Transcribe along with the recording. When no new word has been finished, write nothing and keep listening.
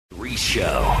Reese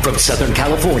Show from Southern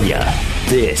California.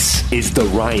 This is The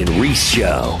Ryan Reese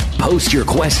Show. Post your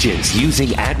questions using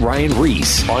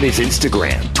 @RyanReese on his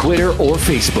Instagram, Twitter, or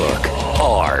Facebook.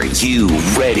 Are you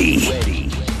ready?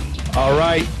 All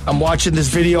right. I'm watching this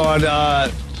video on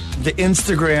the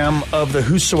Instagram of the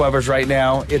Whosoevers right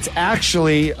now. It's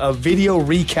actually a video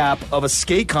recap of a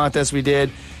skate contest we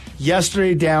did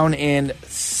yesterday down in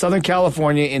Southern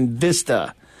California in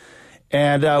Vista.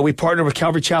 And we partnered with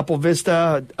Calvary Chapel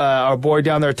Vista. Our boy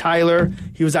down there, Tyler,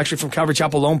 he was actually from Calvary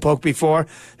Chapel Lone Poke before.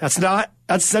 That's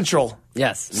Central.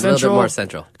 Yes, a little bit more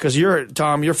Central. Because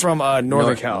Tom, you're from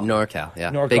Northern Cal. NorCal, yeah.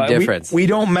 NorCal. Big difference. We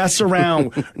don't mess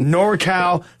around.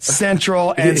 NorCal,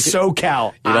 Central, and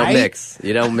SoCal.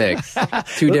 You don't mix.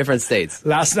 Two different states.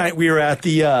 Last night we were at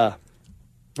the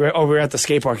we were at the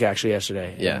skate park actually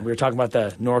yesterday. Yeah. And we were talking about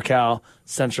the NorCal,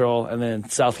 Central, and then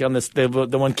South Cal. And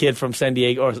the one kid from San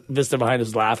Diego or Vista behind us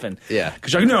was laughing. Yeah.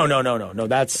 Because you're like, no,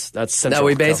 that's Central. No,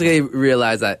 we basically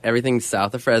realized that everything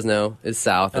south of Fresno is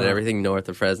south, and everything north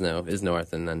of Fresno is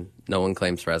north, and then no one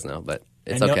claims Fresno, but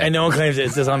it's okay. And no one claims it.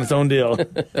 It's just on its own deal.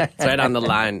 It's right on the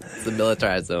line. It's the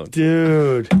militarized zone.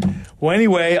 Dude. Well,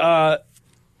 anyway,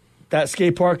 that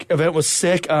skate park event was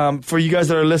sick. For you guys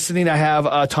that are listening, I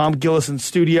have Tom Gillis in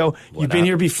studio. You've been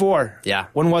here before. Yeah.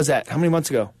 When was that? How many months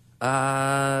ago?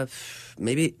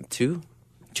 Maybe two.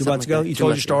 2 months ago? You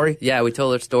told your story? Yeah, we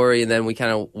told our story, and then we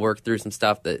kind of worked through some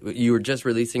stuff that you were just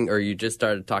releasing, or you just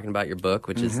started talking about your book,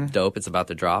 which is dope. It's about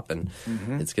to drop, and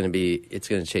it's going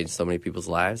to change so many people's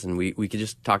lives, and we could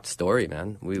just talk story,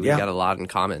 man. We got a lot in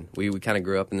common. We kind of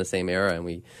grew up in the same era, and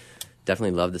we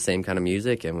definitely loved the same kind of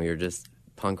music, and we were just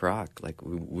punk rock. Like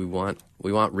we want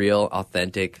real,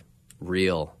 authentic,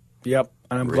 real. Yep.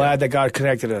 And I'm glad that God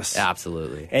connected us.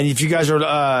 Absolutely. And if you guys are,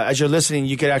 as you're listening,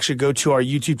 you could actually go to our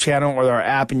YouTube channel or our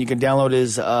app, and you can download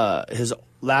his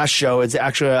last show. It's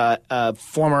actually a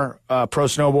former pro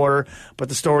snowboarder, but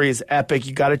the story is epic.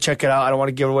 You got to check it out. I don't want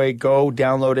to give it away. Go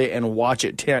download it and watch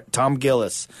it. Tom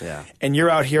Gillis. Yeah. And you're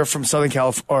out here from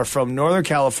from Northern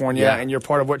California, and you're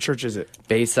part of what church is it?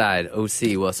 Bayside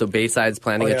OC. Well, so Bayside's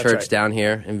planning a church down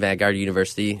here in Vanguard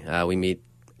University. We meet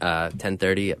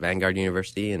 10:30 at Vanguard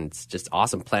University, and it's just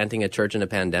awesome. Planting a church in a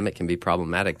pandemic can be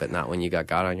problematic, but not when you got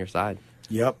God on your side.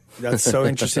 Yep, that's so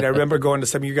interesting. I remember going to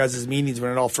some of you guys' meetings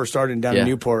when it all first started down in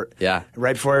Newport. Yeah.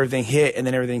 Right before everything hit, and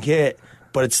then everything hit,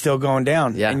 but it's still going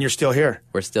down. Yeah. And you're still here.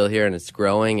 We're still here, and it's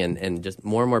growing, and just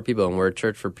more and more people. And we're a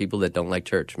church for people that don't like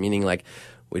church, meaning like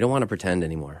we don't want to pretend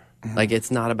anymore. Like, it's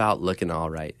not about looking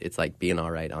all right. It's like being all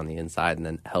right on the inside and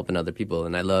then helping other people.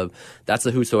 And I love, that's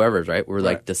the Whosoevers, right? We're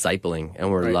like discipling,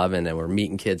 and we're loving, and we're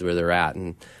meeting kids where they're at.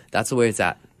 And that's the way it's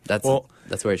at. That's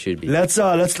where it should be. Let's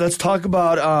talk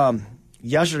about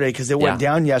yesterday, because it went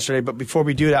down yesterday. But before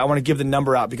we do that, I want to give the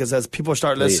number out, because as people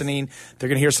start listening, they're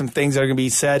going to hear some things that are going to be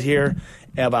said here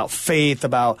about faith,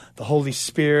 about the Holy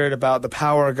Spirit, about the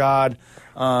power of God.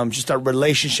 Just our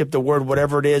relationship, the word,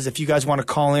 whatever it is. If you guys want to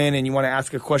call in and you want to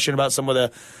ask a question about some of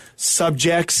the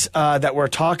subjects that we're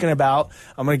talking about,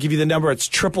 I'm going to give you the number. It's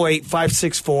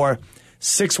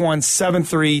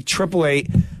 888-564-6173,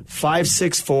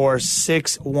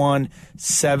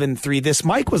 888-564-6173. This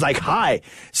mic was like high.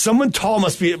 Someone tall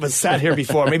was sat here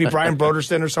before. Maybe Brian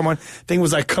Broderston or someone. Thing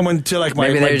was like coming to like my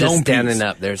Maybe they're just standing piece.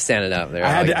 up. They're standing up. I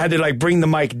had to like bring the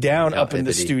mic down up in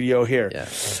the studio here. Yeah.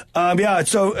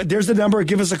 So there's the number.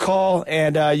 Give us a call,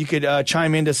 and you could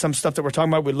chime into some stuff that we're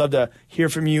talking about. We'd love to hear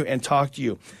from you and talk to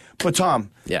you. But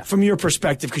Tom, from your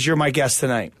perspective, because you're my guest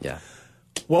tonight,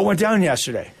 what went down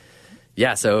yesterday?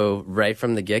 Yeah, so right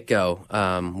from the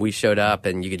get-go, we showed up,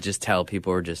 and you could just tell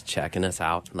people were just checking us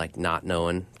out, like not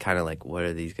knowing, kind of like, what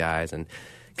are these guys? And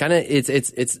kind of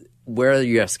it's where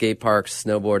you have skate parks,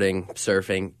 snowboarding,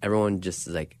 surfing, everyone just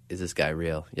is like, is this guy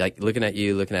real? Like looking at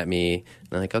you, looking at me, and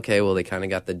they're like, okay, well, they kind of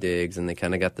got the digs, and they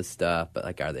kind of got the stuff, but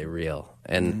like, are they real?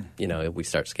 And, you know, we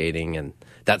start skating, and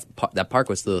that park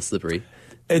was a little slippery.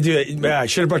 Dude, I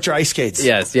should have brought your ice skates.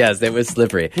 Yes, it was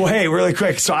slippery. Well, hey, really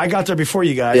quick. So I got there before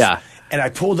you guys. Yeah. And I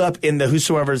pulled up in the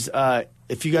Whosoevers.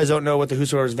 If you guys don't know what the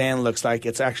Whosoevers van looks like,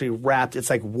 it's actually wrapped. It's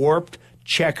like warped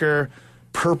checker,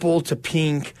 purple to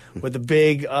pink with a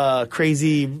big,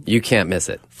 crazy. You can't miss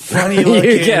it. Funny looking.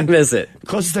 You can't miss it.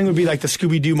 Closest thing would be like the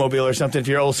Scooby-Doo mobile or something if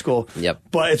you're old school. Yep.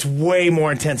 But it's way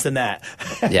more intense than that.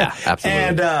 Yeah,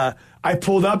 absolutely. And I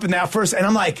pulled up in that first, and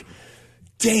I'm like,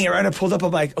 dang it, right? I pulled up,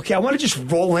 I'm like, okay, I want to just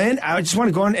roll in. I just want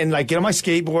to go in and like get on my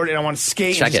skateboard, and I want to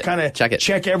skate and just kind of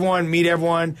check everyone, meet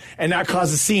everyone, and not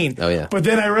cause a scene. Oh, yeah. But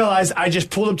then I realized I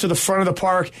just pulled up to the front of the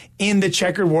park in the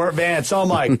checkered warp van. So I'm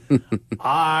like,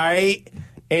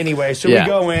 Anyway, so we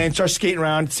go in, start skating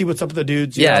around, see what's up with the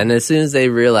dudes. Yeah, and as soon as they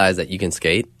realize that you can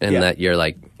skate and that you're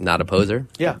like not a poser.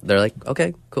 Yeah. They're like,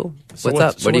 okay, cool. So What's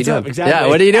up? What are you what's doing? up? Exactly. Yeah,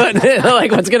 what are you doing?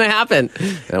 Like, what's going to happen?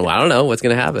 And, well, I don't know. What's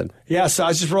going to happen? Yeah, so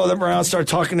I just rolled them around, started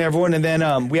talking to everyone, and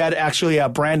then we had actually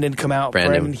Brandon come out.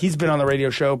 Brandon. He's been on the radio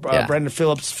show. Yeah. Brandon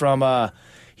Phillips from,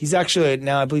 he's actually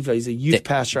now, I believe he's a youth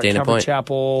pastor at Dana Calvary Point.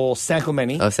 Chapel, San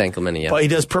Clemente. Oh, San Clemente, yeah. But he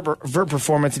does vert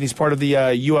performance, and he's part of the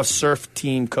UF Surf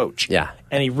team coach. Yeah.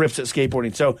 And he rips at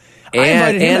skateboarding. So I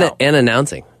invited him out. And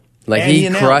announcing. Like, And he he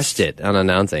announced. crushed it on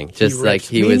announcing. Just He like rips.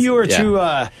 he Me was. and you were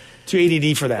yeah. too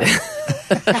ADD for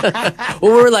that.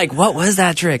 Well, we were like, what was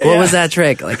that trick? What was that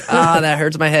trick? Like, that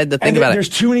hurts my head to think about There's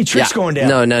it. too many tricks going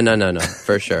down. No,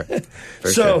 for sure.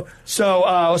 For sure.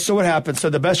 So what happens?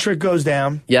 So the best trick goes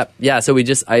down. Yep. Yeah. So we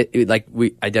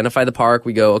we identify the park.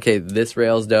 We go, okay, this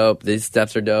rail's dope. These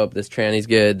steps are dope. This tranny's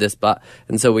good. This spot.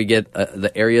 And so we get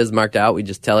the areas marked out. We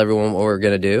just tell everyone what we're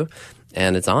going to do.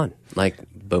 And it's on. Like,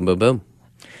 boom, boom, boom.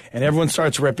 And everyone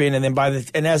starts ripping, and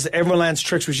then as everyone lands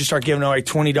tricks, we just start giving away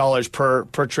 $20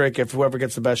 per trick if whoever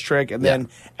gets the best trick. And then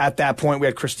at that point, we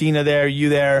had Christina there, you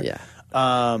there,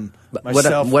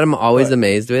 myself. What I'm always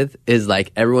amazed with is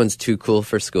like everyone's too cool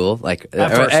for school. Like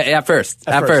at first,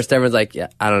 everyone's like, yeah,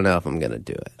 I don't know if I'm gonna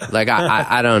do it. Like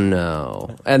I don't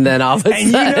know. And then all of a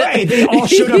sudden, hey, they all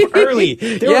showed up early.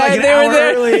 They were like an hour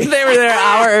early. They were there an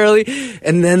hour early,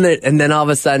 and then all of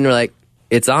a sudden we're like,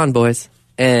 it's on, boys,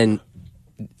 and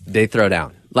they throw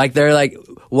down. Like they're like,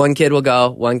 one kid will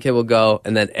go,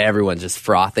 and then everyone's just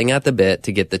frothing at the bit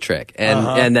to get the trick.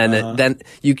 And then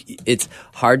it's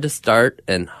hard to start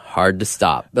and hard to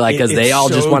stop. Like, cause they all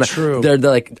just want to, they're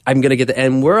like, I'm going to get the,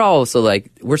 and we're also like,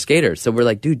 we're skaters. So we're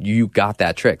like, dude, you got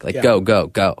that trick. Like,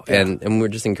 go. Yeah. And we're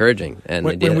just encouraging. And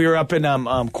when we were up in,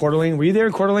 Coeur d'Alene, were you there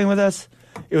in Coeur d'Alene with us?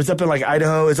 It was up in like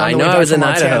Idaho. I know I was in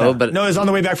Idaho, but no, it was on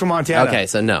the way back from Montana. Okay,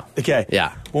 so no. Okay,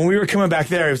 yeah. When we were coming back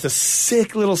there, it was a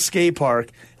sick little skate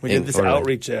park. We did this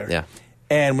outreach there. Yeah.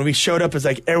 And when we showed up, it's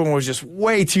like everyone was just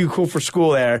way too cool for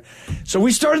school there. So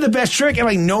we started the best trick, and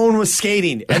like no one was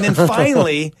skating. And then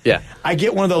finally, I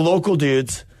get one of the local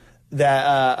dudes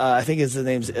that I think his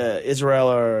name's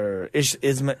Israel or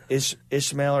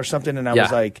Ishmael or something, and I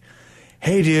was like,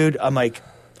 "Hey, dude," I'm like,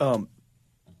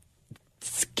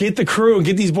 get the crew and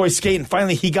get these boys skating.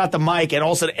 Finally, he got the mic, and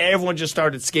all of a sudden, everyone just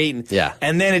started skating. Yeah.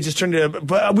 And then it just turned into.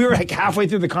 But we were like halfway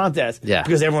through the contest. Yeah.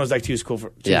 Because everyone was like too cool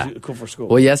for school.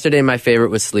 Well, yesterday my favorite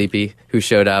was Sleepy, who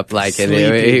showed up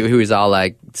and who was all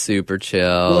like super chill.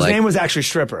 Well, his name was actually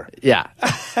Stripper. Yeah.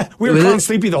 We were calling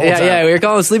Sleepy the whole time. Yeah, we were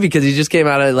calling him Sleepy because he just came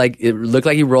out of like, it looked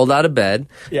like he rolled out of bed,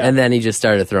 and then he just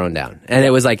started throwing down. And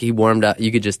it was like he warmed up.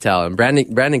 You could just tell. And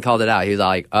Brandon called it out. He was all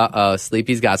like, uh-oh,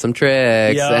 Sleepy's got some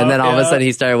tricks. And then all of a sudden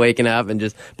he started waking up and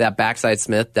just that backside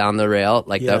Smith down the rail.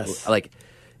 Like,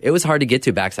 it was hard to get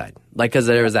to backside. Like, because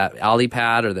there was that ollie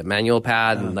pad or that manual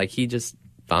pad, and like he just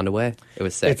found a way. It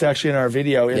was sick. It's actually in our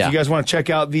video. If you guys want to check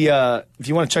out if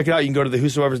you want to check it out, you can go to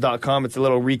thewhosoevers.com. It's a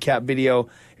little recap video.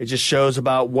 It just shows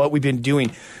about what we've been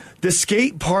doing. The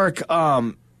skate park,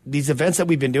 these events that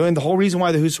we've been doing, the whole reason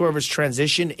why the Whosoevers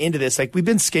transitioned into this, like we've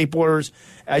been skateboarders,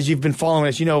 as you've been following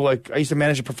us, you know, like I used to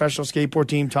manage a professional skateboard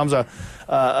team. Tom's a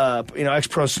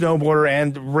ex-pro snowboarder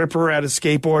and ripper at a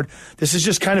skateboard. This has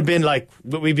just kind of been like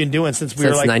what we've been doing since we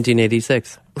were like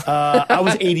 1986. I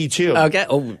was 82. Okay.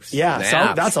 Oh, yeah.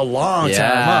 So that's a long time.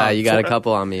 Yeah, you got a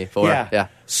couple on me. 4. Yeah.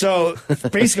 So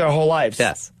basically our whole lives.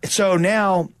 Yes. So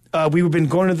now we've been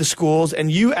going to the schools,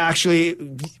 and you actually,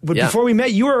 but before we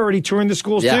met, you were already touring the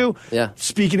schools too. Yeah.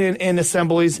 Speaking in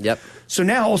assemblies. Yep. So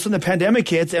now all of a sudden the pandemic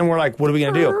hits, and we're like, what are we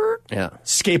going to do? Yeah.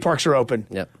 Skate parks are open.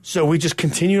 Yep. So we just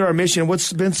continued our mission.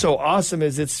 What's been so awesome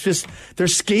is it's just,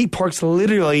 there's skate parks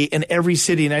literally in every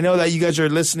city. And I know that you guys are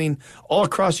listening all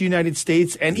across the United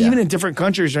States and even in different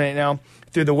countries right now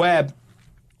through the web.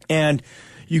 And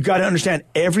you got to understand,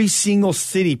 every single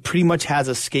city pretty much has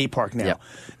a skate park now. Yep.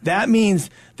 That means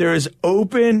there is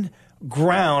open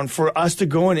ground for us to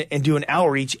go in and do an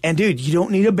outreach. And dude, you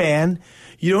don't need a band.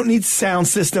 You don't need sound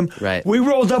system. Right. We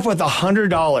rolled up with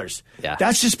 $100. Yeah.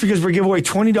 That's just because we're giving away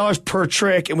 $20 per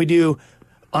trick, and we do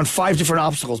on 5 different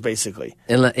obstacles, basically.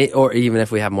 Or even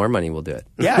if we have more money, we'll do it.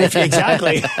 Yeah,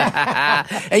 exactly.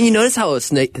 And you notice how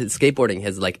skateboarding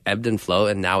has like ebbed and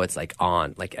flowed, and now it's like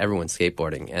on, like everyone's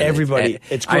skateboarding. And Everybody.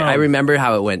 It's grown. I remember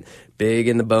how it went big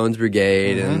in the Bones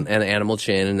Brigade and Animal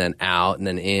Chin, and then out and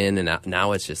then in and out.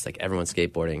 Now it's just like everyone's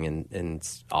skateboarding, and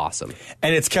it's awesome.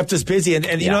 And it's kept us busy.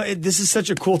 And you know, this is such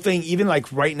a cool thing, even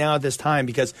like right now at this time,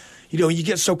 because you know, you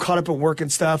get so caught up in work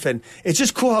and stuff, and it's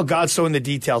just cool how God's so in the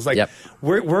details. Like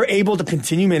we're able to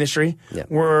continue ministry.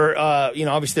 We're you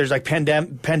know, obviously there's like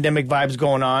pandemic vibes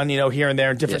going on, you know, here and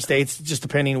there in different states, just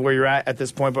depending where you're at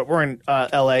this point. But we're in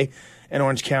LA and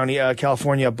Orange County,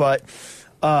 California. But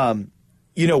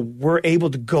you we're able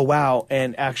to go out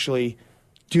and actually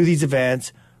do these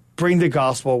events, bring the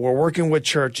gospel. We're working with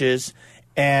churches,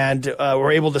 and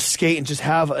we're able to skate and just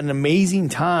have an amazing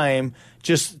time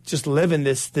just living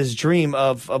this dream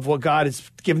of what God has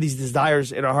given these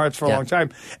desires in our hearts for a long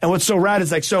time. And what's so rad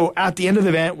is so at the end of the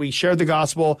event, we shared the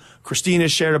gospel. Christina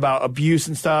shared about abuse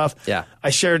and stuff. Yeah.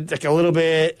 I shared a little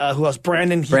bit. Who else?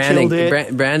 Brandon killed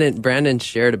it. Brandon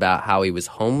shared about how he was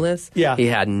homeless. Yeah. He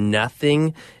had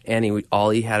nothing, and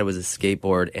all he had was a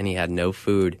skateboard, and he had no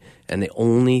food. And the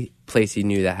only place he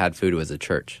knew that had food was a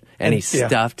church. And he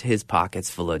stuffed his pockets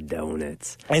full of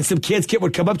donuts. And some kids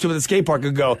would come up to him at the skate park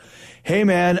and go, "Hey,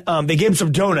 man," they gave him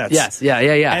some donuts. Yes, yeah.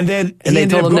 And then they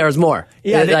told him there was more.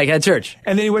 Yeah, like at church.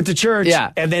 And then he went to church.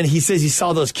 Yeah. And then he says he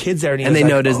saw those kids there, and they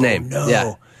knowed his name. No.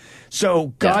 Yeah.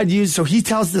 So God used. So he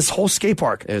tells this whole skate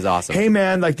park. It was awesome. Hey,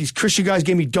 man, these Christian guys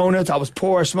gave me donuts. I was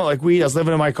poor. I smelled like weed. I was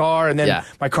living in my car, and then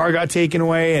my car got taken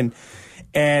away,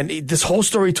 and this whole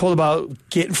story told about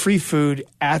getting free food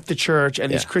at the church,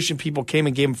 and these Christian people came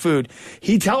and gave him food.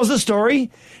 He tells the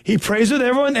story. He prays with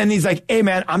everyone, and he's like, "Hey,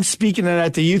 man, I'm speaking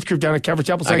at the youth group down at Calvary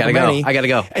Chapel, Sacramento. I gotta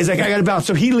go. He's like, "I gotta bounce."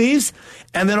 So he leaves,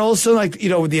 and then all of a sudden,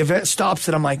 the event stops,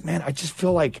 and I'm like, "Man, I just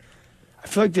feel like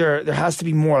there has to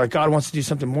be more. Like God wants to do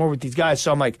something more with these guys."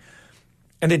 So I'm like,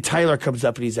 and then Tyler comes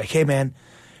up, and he's like, "Hey, man,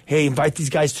 invite these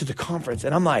guys to the conference,"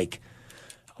 and I'm like,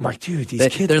 dude, these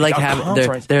kids, they're like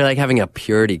having a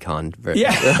purity conference. Yeah.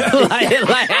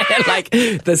 like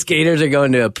the skaters are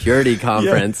going to a purity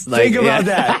conference. Yeah. Think about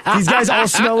that. These guys all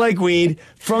smell like weed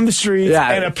from the streets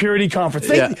and a purity conference.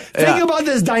 Think about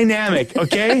this dynamic,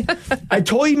 okay? I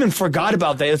totally even forgot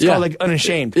about that. It's called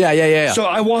Unashamed. Yeah. So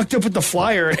I walked up with the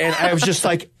flyer, and I was just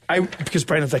like, because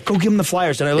Brandon's like, "Go give him the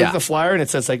flyers." And I looked at the flyer, and it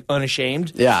says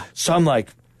Unashamed. Yeah. So I'm like,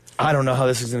 I don't know how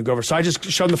this is going to go over. So I just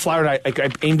showed him the flyer, and I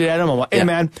aimed it at him. I'm like, "Hey,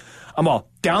 man, I'm all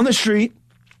down the street.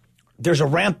 There's a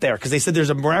ramp there," because they said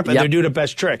there's a ramp, and they're doing a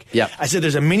best trick. I said,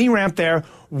 "There's a mini ramp there.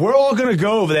 We're all going to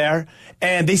go over there."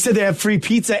 And they said they have free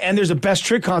pizza, and there's a best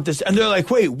trick contest. And they're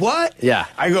like, "Wait, what?" Yeah.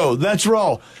 I go, "Let's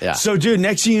roll." Yeah. So, dude,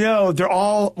 next thing you know,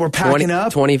 we're packing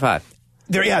up. 25.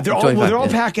 They're all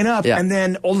packing up, and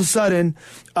then all of a sudden,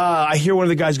 I hear one of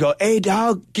the guys go, "Hey,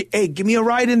 dog, give me a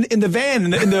ride in the van,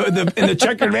 in the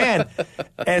checkered van."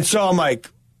 And so I'm like,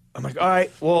 all right,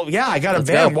 well, yeah, I got a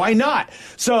van. Why not?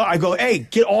 So I go, "Hey,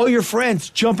 get all your friends,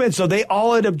 jump in." So they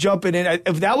all end up jumping in.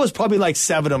 That was probably like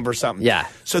 7 of them or something. Yeah.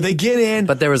 So they get in.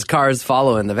 But there was cars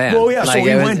following the van. Well, yeah, so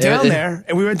we went down there,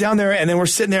 and then we're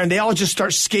sitting there, and they all just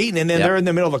start skating, and then they're in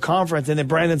the middle of a conference, and then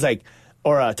Brandon's like,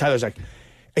 Tyler's like,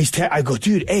 I go,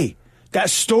 "Dude, hey, that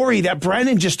story that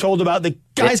Brandon just told about the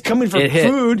guys coming for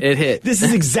food, it hit. This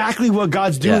is exactly what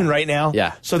God's doing right now."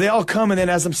 Yeah. So they all come, and then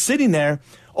as I'm sitting there,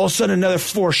 all of a sudden another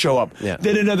 4 show up. Yeah.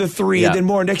 Then another 3, and then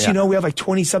more. Next you know, we have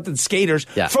 20-something skaters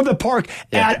from the park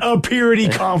at a purity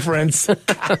conference.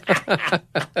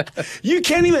 You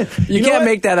can't even... You can't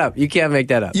make that up. You can't make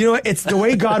that up. You know what? It's the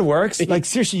way God works.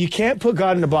 Seriously, you can't put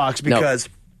God in a box, because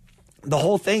the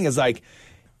whole thing is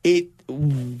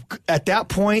at that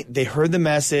point, they heard the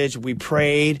message, we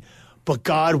prayed, but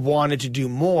God wanted to do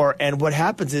more. And what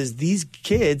happens is these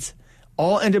kids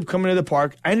all end up coming to the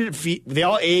park. They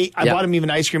all ate. I bought them even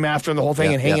ice cream after the whole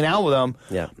thing and hanging out with them.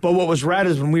 Yeah. But what was rad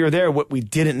is when we were there, what we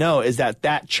didn't know is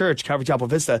that church, Calvary Chapel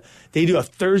Vista, they do a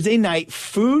Thursday night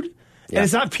food. Yeah. And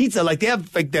it's not pizza. They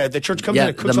have the church comes in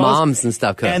and cooks the moms and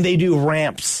stuff cook. And they do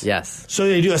ramps. Yes. So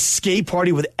they do a skate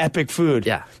party with epic food.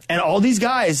 Yeah. And all these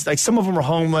guys, some of them are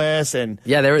homeless, and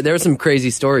there were some crazy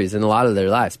stories in a lot of their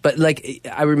lives. But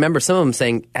I remember some of them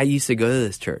saying, "I used to go to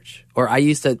this church," or "I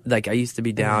used to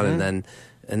be down, and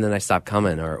then I stopped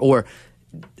coming," or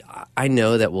 "I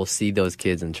know that we'll see those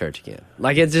kids in church again."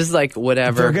 It's just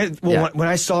whatever. When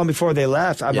I saw them before they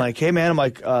left, I'm like, "Hey, man," I'm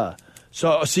like,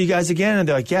 "So I'll see you guys again?" And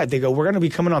they're like, "Yeah." They go, "We're going to be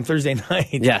coming on Thursday night."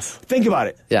 Yes. Think about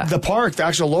it. Yeah. The park, the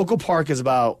actual local park, is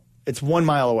it's 1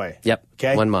 mile away. Yep.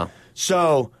 Okay. 1 mile.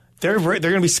 So they're going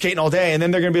to be skating all day, and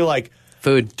then they're going to be like,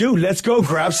 "Food, dude, let's go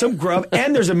grab some grub."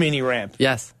 And there's a mini ramp.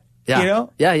 Yes. Yeah. You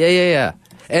know? Yeah.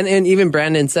 And even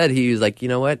Brandon said, he was like, "You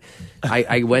know what?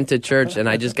 I went to church and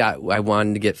I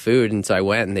wanted to get food, and so I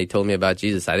went, and they told me about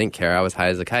Jesus. I didn't care. I was high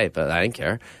as a kite, but I didn't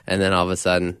care. And then all of a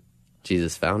sudden,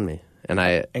 Jesus found me." And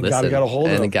listened, God got a hold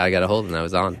of him. And God got a hold, and I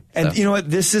was on. And you know what?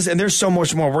 And there's so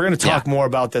much more. We're going to talk more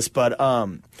about this, but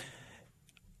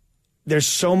there's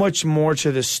so much more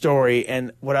to this story.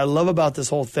 And what I love about this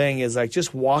whole thing is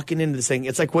just walking into this thing.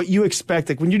 It's what you expect.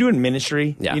 When you're doing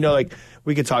ministry,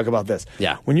 we could talk about this.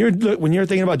 Yeah. When you're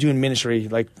thinking about doing ministry,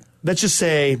 let's just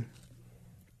say,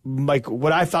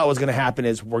 what I thought was going to happen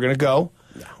is we're going to go,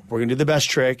 we're going to do the best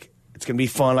trick, It's going to be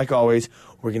fun like always.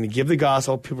 We're going to give the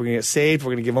gospel. People are going to get saved.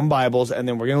 We're going to give them Bibles, and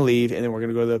then we're going to leave, and then we're going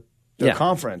to go to the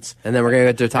conference. And then we're going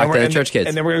to go talk to the church kids.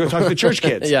 And then we're going to go talk to the church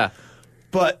kids. Yeah.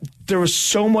 But there was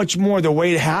so much more. The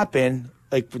way it happened,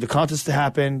 like the contest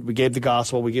happened, we gave the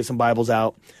gospel, we gave some Bibles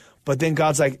out. But then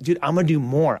God's like, dude, I'm going to do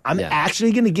more. I'm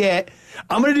actually going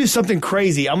to do something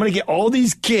crazy. I'm going to get all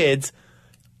these kids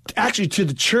actually to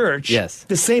the church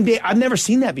the same day. I've never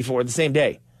seen that before, the same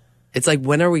day. It's like,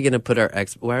 when are we going to put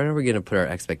our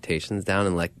expectations down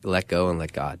and let go and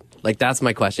let God? Like, that's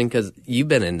my question, because you've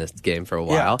been in this game for a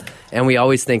while, and we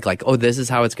always think like, oh, this is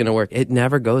how it's going to work. It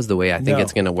never goes the way I think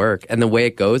it's going to work, and the way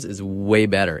it goes is way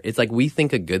better. It's like we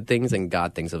think of good things, and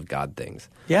God thinks of God things.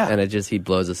 Yeah, and he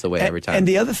blows us away every time. And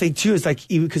the other thing too is like,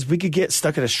 because we could get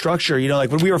stuck in a structure, like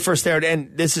when we were first there,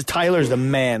 and this is Tyler's the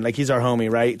man, like he's our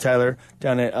homie, right? Tyler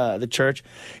down at the church.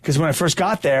 Because when I first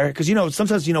got there, because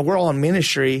sometimes we're all in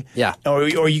ministry,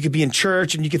 or you could be in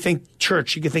church, and you could think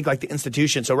like the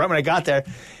institution. So right when I got there,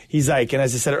 he's like, and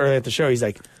as I said earlier at the show, he's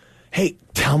like, hey,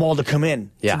 tell them all to come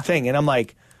in. Yeah. Thing. And I'm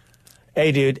like,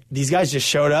 hey, dude, these guys just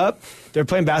showed up. They're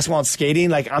playing basketball and skating.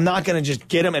 Like, I'm not going to just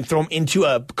get them and throw them into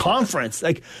a conference.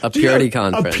 Like a purity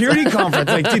conference. A purity conference.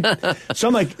 Like, dude, so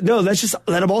I'm like, no, let's just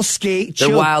let them all skate, chill.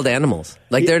 They're wild animals.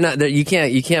 Like, they're not, you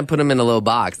can't put them in a little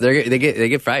box. They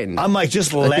get frightened. I'm like,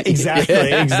 just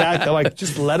exactly. I'm like,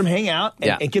 just let them hang out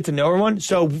and get to know everyone.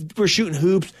 So we're shooting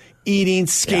hoops, eating,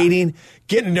 skating,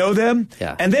 getting to know them.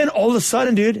 Yeah. And then all of a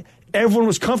sudden, dude, everyone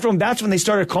was comfortable. That's when they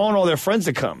started calling all their friends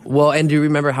to come. Well, and do you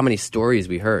remember how many stories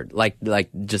we heard? Like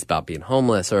just about being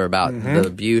homeless, or about the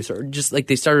abuse, or just like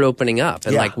they started opening up.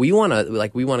 And like we want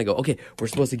to go, okay, we're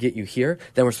supposed to get you here,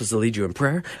 then we're supposed to lead you in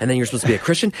prayer, and then you're supposed to be a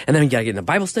Christian, and then you got to get in a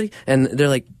Bible study. And they're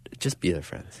like, just be their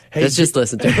friends. Hey, let's just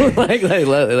listen to them.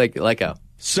 like go.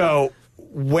 So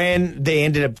when they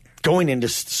ended up going into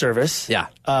service,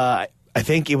 I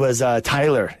think it was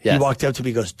Tyler. Yes. He walked up to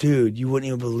me and goes, dude, you wouldn't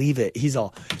even believe it. He's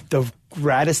all, the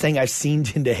raddest thing I've seen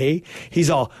today. He's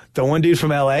all, the one dude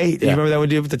from L.A. You remember that one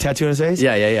dude with the tattoo on his face?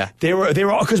 Yeah. They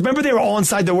were all, because remember they were all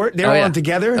inside the work. They were all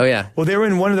together. Oh yeah. Well, they were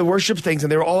in one of the worship things,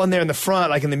 and they were all in there in the front,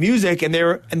 like in the music, and they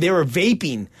were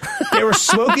vaping. They were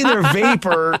smoking their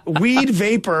weed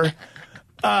vapor.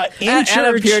 In church,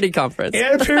 at a purity conference.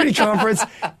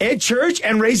 At church,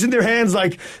 and raising their hands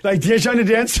like they're trying to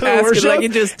dance to the worship. Like you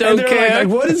just don't care. Like,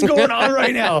 what is going on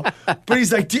right now? But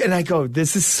he's like, and I go,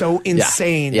 this is so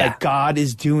insane. Like, God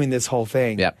is doing this whole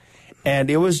thing. Yeah. And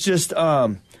it was just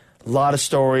a lot of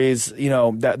stories.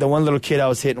 That the one little kid I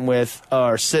was sitting with,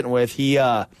 he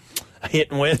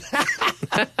hitting with.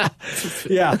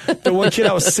 The one kid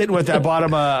I was sitting with, I bought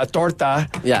him a torta.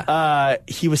 Yeah.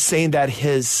 He was saying that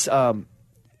his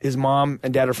mom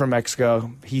and dad are from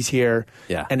Mexico. He's here.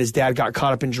 Yeah. And his dad got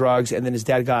caught up in drugs, and then his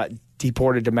dad got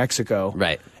deported to Mexico.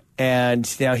 Right.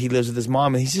 And now he lives with his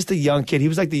mom, and he's just a young kid. He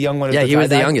was like the young one. Yeah, he was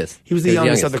the youngest. He was the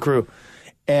youngest of the crew.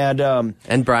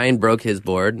 And Brian broke his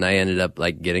board, and I ended up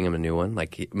like getting him a new one.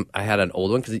 Like I had an old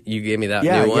one because you gave me that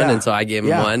new one, and so I gave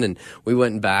him one, and we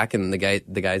went back, and the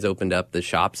guys opened up the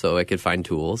shop so I could find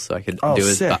tools, so I could do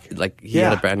his he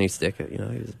had a brand new stick.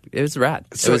 It was rad.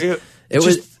 So it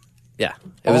was. Yeah,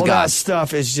 it was all God. That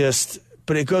stuff is just,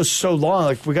 but it goes so long.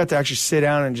 Like, we got to actually sit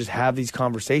down and just have these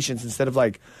conversations instead of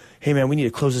like, hey man, we need to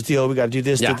close this deal. We got to do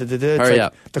this. Hurry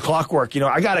up. The clockwork.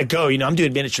 I gotta go. I'm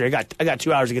doing ministry. I got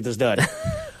 2 hours to get this done.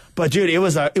 But dude, it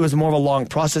was more of a long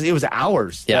process. It was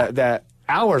hours. Yeah, that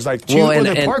hours. Like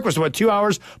the park was 2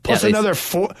 hours plus another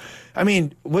 4. I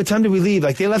mean, what time did we leave?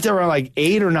 Like, they left at around like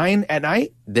 8 or 9 at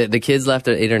night? The kids left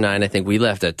at 8 or 9. I think we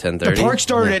left at 10:30. The park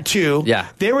started at 2. Yeah.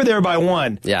 They were there by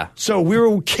 1. Yeah. So we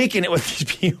were kicking it with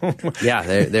these people. Yeah,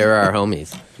 they're our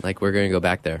homies. Like, we're going to go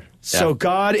back there. Yeah. So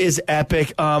God is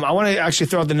epic. I want to actually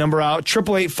throw the number out.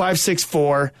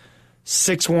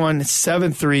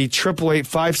 888-564-6173.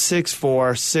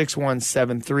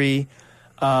 888-564-6173.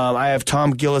 I have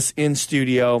Tom Gillis in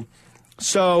studio.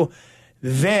 So...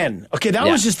 Then, that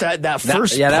was just that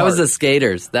first part. That was the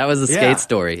skaters. That was the skate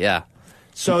story, yeah.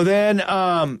 So then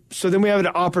we have an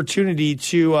opportunity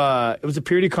to, it was a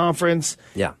purity conference.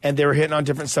 Yeah. And they were hitting on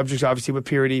different subjects, obviously, with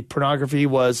purity. Pornography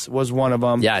was one of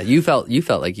them. Yeah, you felt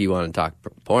like you wanted to talk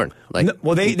porn. Like, no,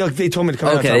 well, they told me to come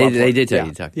out and talk about they did tell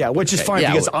you to talk. Yeah, which is fine,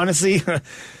 because honestly...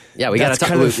 Yeah, we got to talk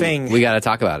about it. We got to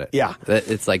talk about it. Yeah.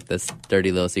 It's like this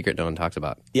dirty little secret no one talks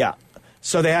about. Yeah.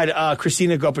 So they had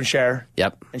Christina go up and share.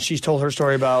 Yep. And she's told her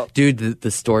story about... Dude, the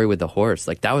story with the horse.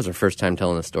 Like, that was her first time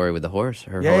telling a story with the horse.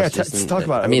 Her horse let's talk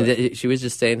about it. I mean, she was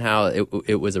just saying how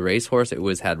it was a racehorse.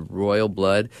 It had royal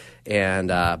blood, and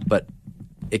but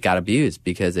it got abused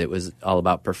because it was all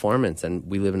about performance, and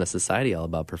we live in a society all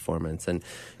about performance. And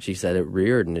she said it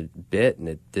reared, and it bit, and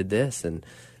it did this, and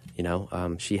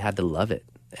she had to love it.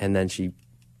 And then she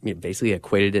basically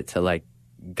equated it to like,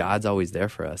 God's always there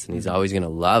for us and he's always going to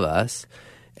love us.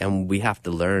 And we have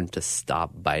to learn to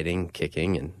stop biting,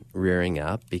 kicking, and rearing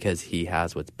up because he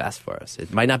has what's best for us.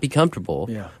 It might not be comfortable,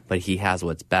 but he has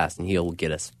what's best and he'll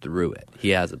get us through it. He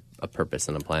has a purpose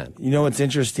and a plan. You know what's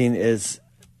interesting is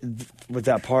with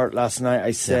that part last night,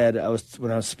 I said,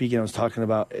 when I was speaking, I was talking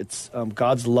about it's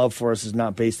God's love for us is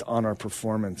not based on our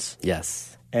performance.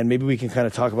 Yes. And maybe we can kind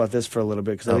of talk about this for a little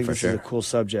bit because I think this is a cool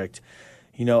subject.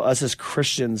 Us as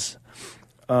Christians,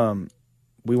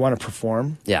 we want to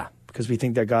perform. Yeah. Because we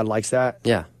think that God likes that.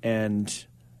 Yeah. And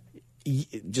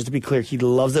just to be clear, he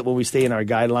loves it when we stay in our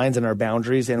guidelines and our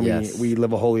boundaries and we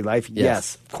live a holy life.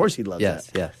 Yes. Of course he loves that.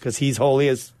 Yes. Because he's holy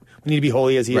we need to be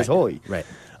holy as he is holy. Right.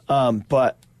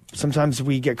 But sometimes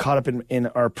we get caught up in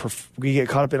our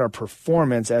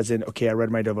performance, as in, okay, I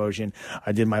read my devotion,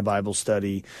 I did my Bible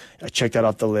study, I checked that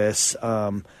off the list.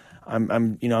 I'm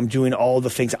doing all the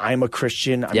things. I'm a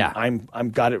Christian. I'm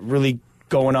got it really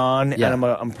going on, and I'm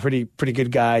a pretty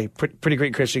good guy, pretty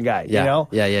great Christian guy.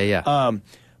 Yeah.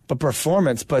 But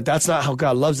performance. But that's not how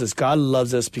God loves us. God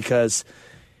loves us because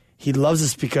he loves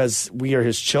us because we are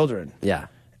his children. Yeah.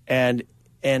 And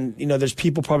there's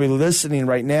people probably listening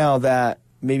right now that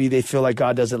maybe they feel like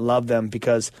God doesn't love them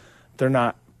because they're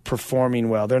not performing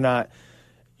well. They're not,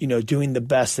 doing the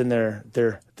best in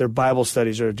their Bible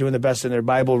studies or doing the best in their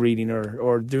Bible reading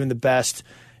or doing the best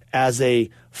as a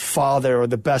father or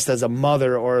the best as a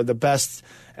mother or the best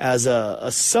as a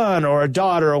son or a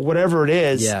daughter or whatever it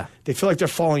is. Yeah. They feel like they're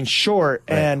falling short.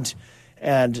 Right.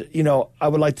 And I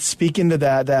would like to speak into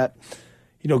that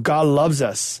God loves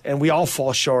us and we all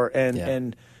fall short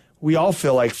and we all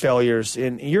feel like failures.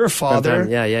 And you're a father.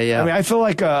 Yeah. I mean, I feel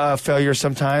like a failure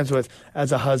sometimes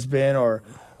as a husband or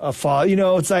a father.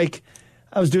 It's like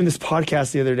I was doing this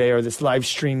podcast the other day or this live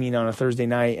streaming on a Thursday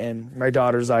night and my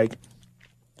daughter's like,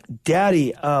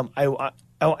 Daddy, I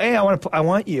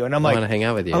want you, and I'm like, I want to hang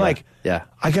out with you. I'm like,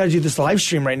 I got to do this live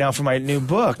stream right now for my new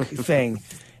book thing,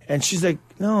 and she's like,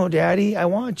 No, Daddy, I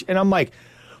want you, and I'm like,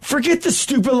 forget the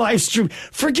stupid live stream,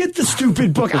 forget the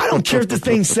stupid book. I don't care if the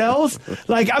thing sells.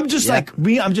 Like I'm just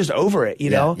I'm just over it,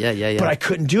 Yeah. But I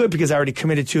couldn't do it because I already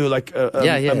committed to like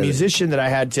a musician that I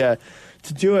had to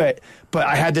do it. But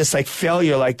I had this like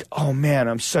failure, like, oh man,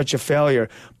 I'm such a failure.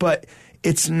 But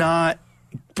it's not.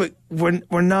 But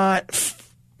we're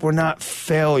not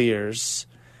failures,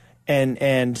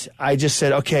 and I just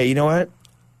said, okay, you know what?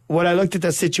 What I looked at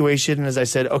that situation is I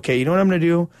said, okay, you know what I'm going to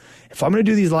do? If I'm going to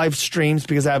do these live streams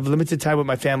because I have limited time with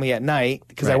my family at night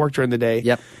because I work during the day.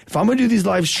 Yep. If I'm going to do these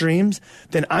live streams,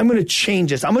 then I'm going to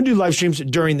change this. I'm going to do live streams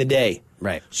during the day.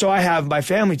 Right. So I have my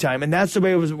family time, and that's the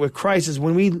way it was with Christ. Is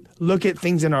when we look at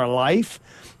things in our life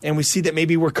and we see that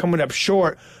maybe we're coming up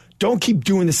short. Don't keep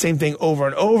doing the same thing over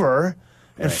and over.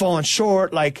 And falling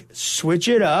short, like switch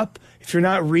it up. If you're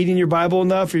not reading your Bible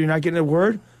enough or you're not getting a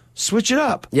word, switch it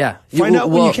up. Yeah. Find out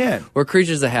when you can. We're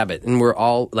creatures of habit, and we're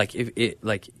all like,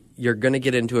 you're going to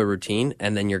get into a routine,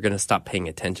 and then you're going to stop paying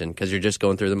attention because you're just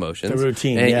going through the motions. The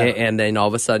routine, and then all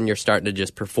of a sudden you're starting to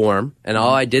just perform. And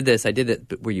I did it,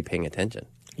 but were you paying attention?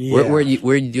 Yeah. Were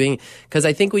you doing? Because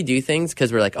I think we do things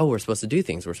because we're like, oh, we're supposed to do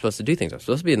things. We're supposed to do things. I'm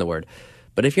supposed to be in the Word.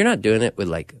 But if you're not doing it with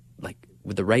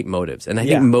with the right motives. And I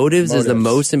think motives is the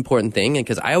most important thing. And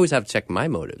because I always have to check my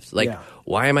motives. Like,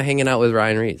 why am I hanging out with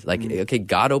Ryan Reese? Like, okay,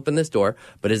 God opened this door,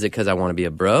 but is it because I want to be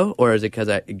a bro? Or is it because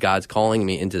God's calling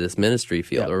me into this ministry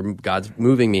field or God's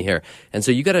moving me here? And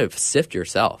so you got to sift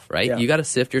yourself, right? Yeah. You got to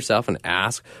sift yourself and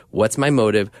ask, what's my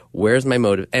motive? Where's my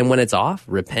motive? And when it's off,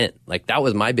 repent. Like, that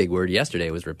was my big word yesterday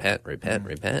was repent.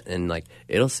 And like,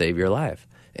 it'll save your life.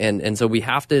 And so we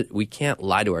can't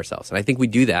lie to ourselves. And I think we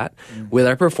do that with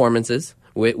our performances,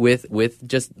 with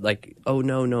just like, oh,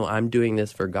 no, I'm doing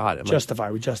this for God. We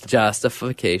justify.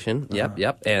 Justification.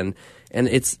 Yep. And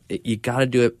you got to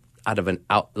do it out of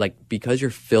because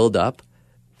you're filled up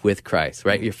with Christ,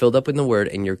 right? You're filled up in the Word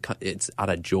and it's out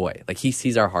of joy. Like he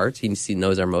sees our hearts, he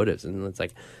knows our motives. And it's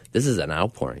like, this is an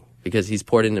outpouring because he's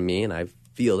poured into me and I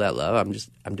feel that love.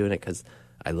 I'm doing it because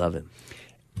I love him.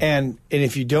 And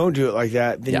if you don't do it like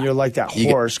that, then you're like that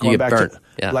horse going back burnt. to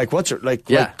like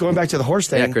going back to the horse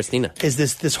thing. Yeah, Christina is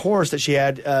this horse that she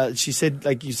had. She said,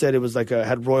 like you said, it was like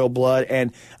had royal blood.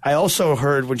 And I also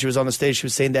heard when she was on the stage, she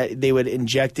was saying that they would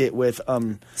inject it with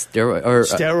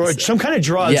steroid, some kind of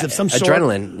drugs of some sort,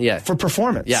 adrenaline, for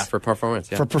performance. Yeah, for performance.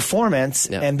 Yeah. For performance.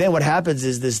 Yeah. And then what happens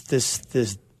is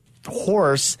this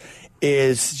horse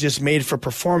is just made for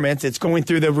performance. It's going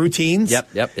through the routines,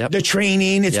 Yep. the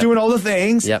training, it's doing all the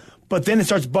things, Yep. but then it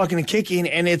starts bucking and kicking,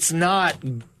 and it's not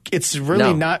it's really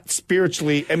No. not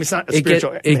spiritually. I mean, it's not a It,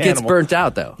 spiritual. it gets animal. burnt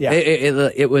out though. Yeah.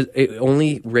 It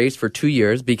only raced for 2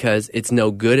 years because it's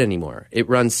no good anymore. It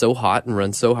runs so hot and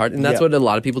runs so hard, and that's Yeah. what a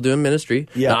lot of people do in ministry.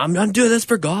 Yeah. I'm doing this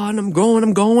for God. And I'm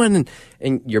going,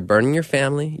 and you're burning your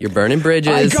family. You're burning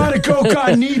bridges. I gotta go.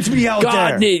 God needs me out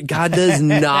there. God does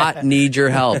not need your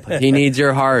help. He needs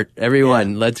your heart.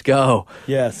 Everyone, let's go.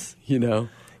 Yes. You know.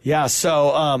 Yeah,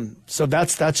 so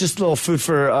that's just a little food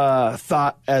for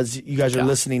thought as you guys are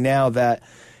listening now.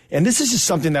 And this is just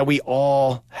something that we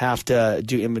all have to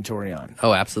do inventory on.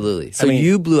 Oh, absolutely. So I mean-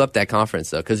 you blew up that conference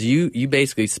though, because you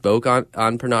basically spoke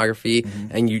on pornography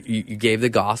and you gave the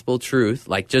gospel truth,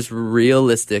 like just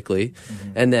realistically,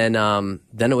 and then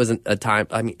it wasn't a time.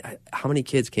 I mean, how many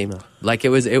kids came up? Like I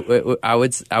would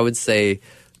say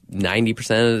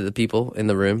 90% of the people in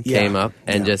the room came up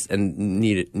and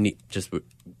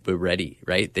were ready,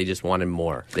 right? They just wanted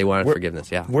more. They wanted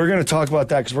forgiveness. Yeah. We're going to talk about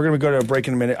that because we're going to go to a break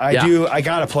in a minute. I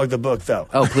got to plug the book though.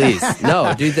 Oh, please.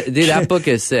 No, dude, that book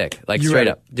is sick. Like You straight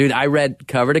read up. Dude, I read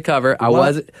cover to cover. I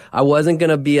wasn't going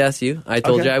to BS you. I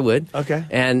told Okay. you I would. Okay.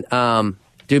 And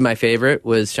dude, my favorite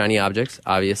was Shiny Objects,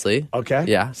 obviously. Okay.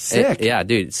 Yeah. Sick. Yeah,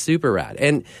 dude, super rad.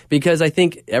 And because I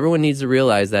think everyone needs to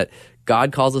realize that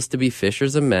God calls us to be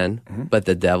fishers of men, but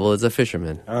the devil is a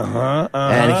fisherman.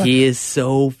 And he is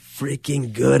so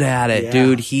freaking good at it, Yeah.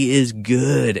 dude. He is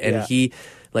good. And Yeah.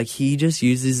 he just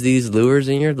uses these lures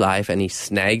in your life and he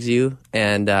snags you,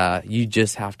 and you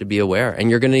just have to be aware. And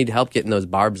you're going to need help getting those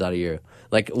barbs out of you.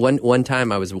 Like one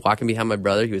time I was walking behind my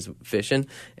brother, he was fishing,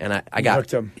 and I got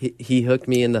hooked him. He hooked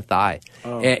me in the thigh,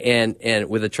 and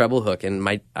with a treble hook. And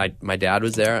my dad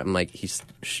was there. I'm like, he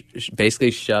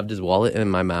basically shoved his wallet in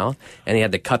my mouth, and he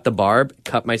had to cut the barb,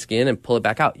 cut my skin, and pull it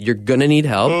back out. You're gonna need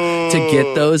help to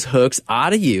get those hooks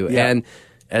out of you, Yeah. and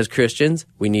as Christians,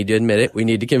 we need to admit it, we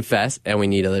need to confess, and we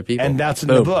need other people. And that's in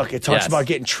the Boom. book. It talks Yes. about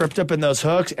getting tripped up in those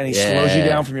hooks, and he slows you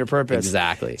down from your purpose.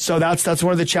 Exactly. So that's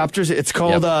one of the chapters. It's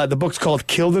called the book's called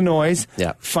 "Kill the Noise: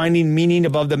 Yep. Finding Meaning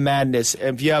Above the Madness."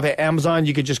 If you have Amazon,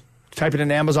 you could just type it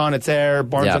in Amazon. It's there.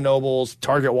 Barnes Yep. and Nobles,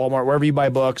 Target, Walmart, wherever you buy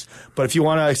books. But if you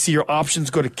want to see your options,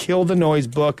 go to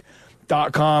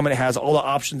killthenoisebook.com, and it has all the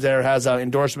options there. It has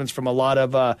endorsements from a lot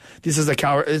of this is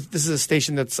a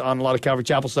station that's on a lot of Calvary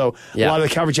Chapel, so a lot of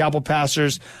the Calvary Chapel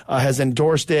pastors has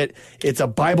endorsed it. It's a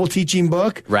Bible teaching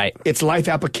book, Right. It's life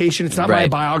application. It's not my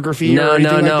Right. biography. No, or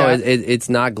anything no. like that. It's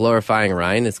not glorifying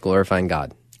Ryan. It's glorifying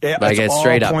God. Yeah, like it's it's all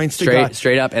straight up, points to God.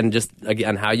 straight up, and just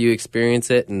again how you experience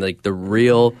it, and like the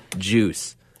real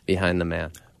juice behind the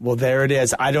man. Well, there it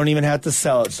is. I don't even have to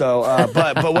sell it. So,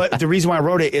 but what the reason why I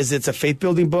wrote it is it's a faith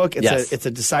building book. It's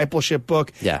a discipleship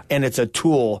book. Yeah. And it's a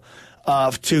tool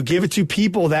to give it to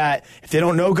people that if they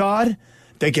don't know God,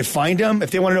 they can find him. If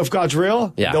they want to know if God's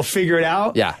real, they'll figure it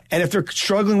out. Yeah. And if they're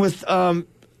struggling with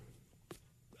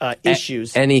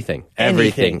issues, Everything.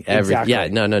 Exactly. Yeah,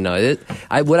 no.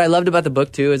 What I loved about the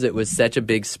book too is it was such a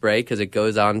big spray because it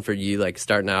goes on for you like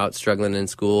starting out, struggling in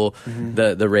school,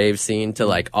 the rave scene to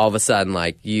like all of a sudden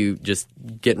like you just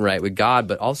getting right with God,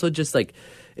 but also just like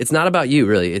it's not about you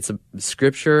really. It's a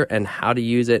scripture and how to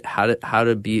use it, how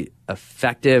to be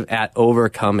effective at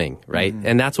overcoming, right?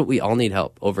 And that's what we all need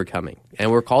help overcoming. And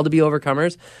we're called to be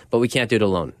overcomers, but we can't do it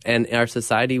alone. And in our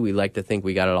society, we like to think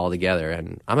we got it all together.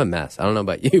 And I'm a mess. I don't know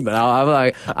about you, but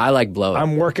I like blow it.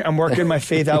 I'm working my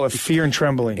faith out with fear and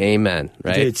trembling. Amen.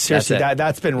 Right? Dude, seriously,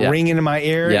 that's been ringing in my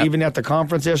ear, even at the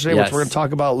conference yesterday, which we're going to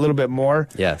talk about a little bit more.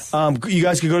 Yes. You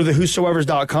guys can go to the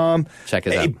whosoevers.com. Check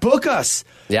it out. Book us.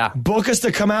 Yeah. Book us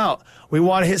to come out. We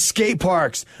want to hit skate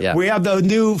parks. Yeah. We have the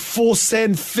new full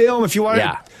send film. If you want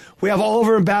to, we have all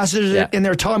over ambassadors in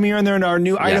there. Tommy, you're in there in our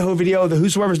new Idaho video, the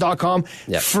whosoevers.com.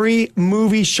 Free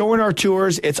movie showing our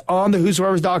tours. It's on the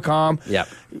whosoevers.com. Yep.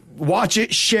 Watch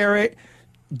it, share it,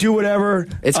 do whatever.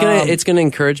 It's gonna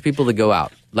encourage people to go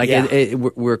out. Like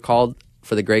we're called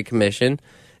for the Great Commission,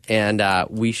 and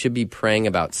we should be praying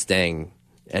about staying.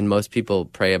 And most people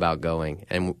pray about going,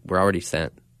 and we're already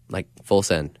sent. Like full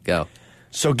send, go.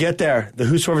 So get there, the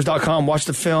whosoevers.com, watch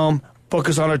the film, book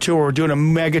us on our tour. We're doing a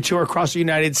mega tour across the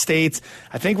United States.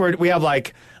 I think we have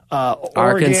like Oregon,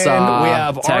 Arkansas, we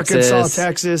have Texas. Arkansas,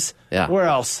 Texas. Yeah. Where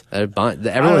else? Everyone,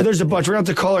 There's a bunch. We're going to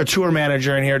have to call our tour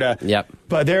manager in here to. Yep.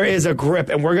 But there is a grip,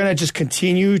 and we're going to just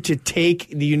continue to take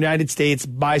the United States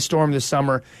by storm this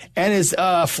summer. And as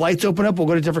flights open up, we'll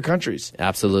go to different countries.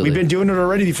 Absolutely. We've been doing it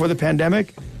already before the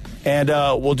pandemic, and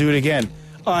we'll do it again.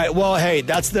 All right, well, hey,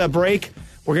 that's the break.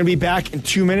 We're going to be back in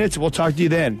 2 minutes. We'll talk to you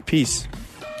then. Peace.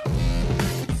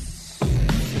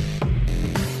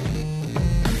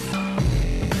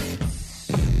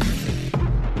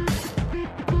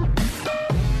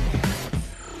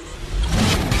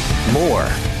 More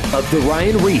of The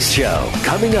Ryan Reese Show.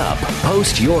 Coming up,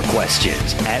 post your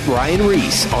questions at Ryan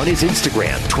Reese on his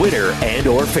Instagram, Twitter, and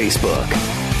or Facebook.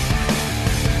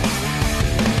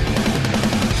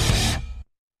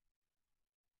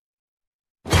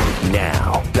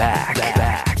 Now, back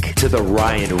to The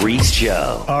Ryan Reese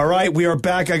Show. All right, we are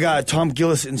back. I got Tom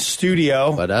Gillis in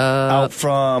studio. What up? Out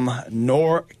from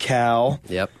NorCal.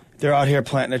 Yep. They're out here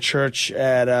planting a church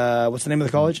at, what's the name of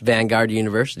the college? Vanguard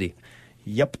University.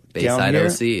 Yep. Bayside down here,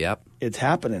 OC, yep. It's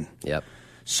happening. Yep.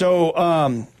 So,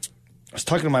 I was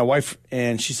talking to my wife,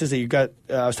 and she says that you got,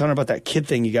 I was telling her about that kid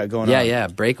thing you got going on. Yeah,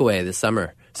 breakaway this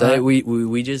summer. So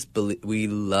we just we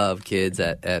love kids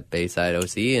at Bayside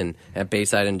OC and at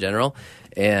Bayside in general.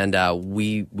 And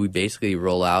we basically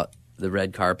roll out the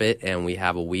red carpet, and we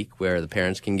have a week where the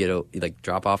parents can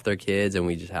drop off their kids, and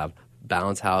we just have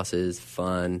bounce houses,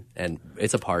 fun, and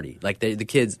it's a party. Like the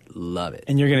kids love it.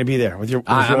 And you're going to be there with your.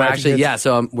 I'm wife actually and kids?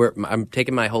 So I'm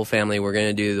taking my whole family. We're going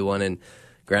to do the one in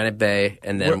Granite Bay,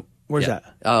 and then where's that?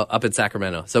 Oh, up in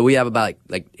Sacramento. So we have about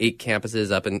like 8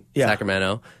 campuses up in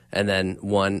Sacramento, and then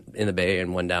one in the Bay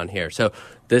and one down here. So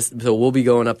we'll be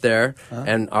going up there,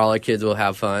 and all our kids will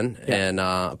have fun. Yeah. And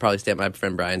I'll probably stay at my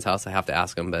friend Brian's house. I have to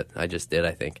ask him, but I just did,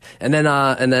 I think. And then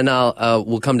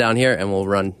we'll come down here and we'll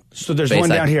run. So there's Bayside. one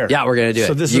down here. Yeah, we're gonna do it.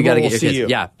 So this is you where gotta we'll get your see kids. you.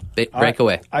 Yeah,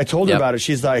 breakaway. I told her about it.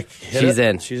 She's like, she's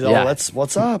in. She's all,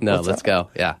 what's up? No, what's let's up? go.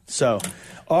 Yeah. So,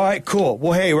 all right, cool.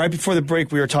 Well, hey, right before the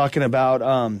break, we were talking about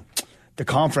the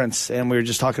conference, and we were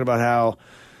just talking about how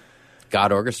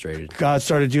God orchestrated. God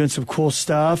started doing some cool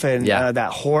stuff, and Yeah.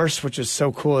 that horse, which is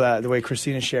so cool, the way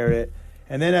Christina shared it.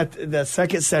 And then at the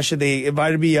second session, they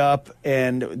invited me up,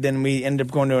 and then we ended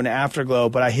up going to an afterglow.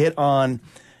 But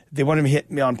they wanted to hit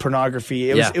me on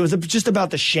pornography. It was just about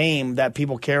the shame that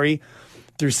people carry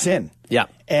through sin. Yeah.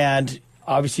 And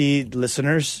obviously,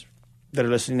 listeners that are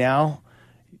listening now,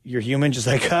 you're human just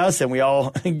like us, and we all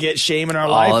get shame in our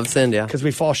life. All have sinned, yeah. Because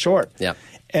we fall short. Yeah.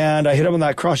 And I hit him on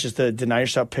that cross, just to deny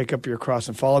yourself, pick up your cross,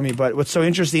 and follow me. But what's so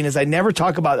interesting is I never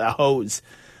talk about that hose.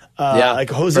 Like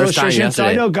a hose First time illustration. So I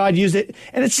yesterday. know God used it.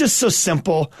 And it's just so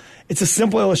simple. It's a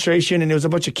simple illustration, and it was a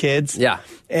bunch of kids. Yeah.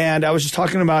 And I was just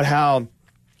talking about how,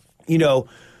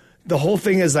 the whole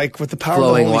thing is like with the power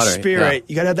Flowing of the Holy water, Spirit, yeah.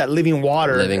 you got to have that living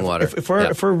water. Living water. If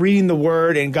we're reading the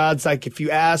Word, and God's like, if you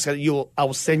ask, I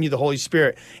will send you the Holy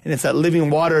Spirit, and it's that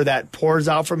living water that pours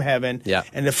out from heaven, Yeah.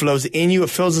 and it flows in you. It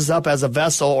fills us up as a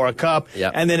vessel or a cup, Yeah.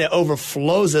 and then it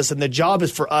overflows us. And the job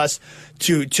is for us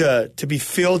to be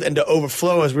filled and to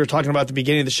overflow, as we were talking about at the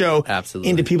beginning of the show,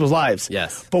 Absolutely. into people's lives.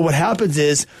 Yes. But what happens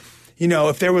is,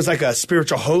 if there was like a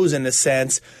spiritual hose in a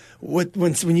sense,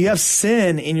 when you have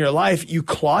sin in your life, you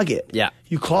clog it. Yeah.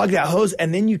 You clog that hose,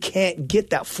 and then you can't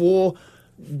get that full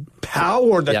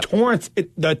power,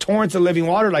 the torrents of living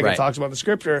water, like it Right. talks about in the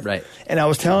scripture. Right. And I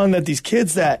was telling that these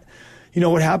kids that,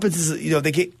 what happens is,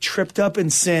 they get tripped up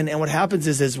in sin, and what happens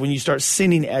is when you start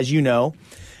sinning, as you know,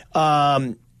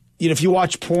 if you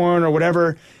watch porn or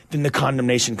whatever, then the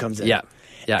condemnation comes in. Yeah.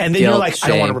 Yeah, and then guilt, you're like, I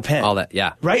don't want to shame, repent. all that,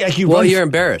 yeah. Right? Like you're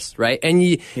embarrassed, right? And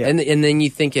Yeah. and then you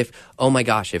think, oh my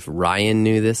gosh, if Ryan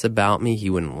knew this about me,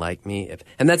 he wouldn't like me.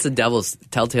 And that's the devil's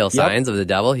telltale signs of the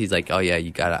devil. He's like, oh yeah,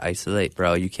 you got to isolate,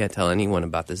 bro. You can't tell anyone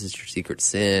about this. It's your secret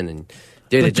sin. And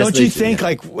dude, But don't you think,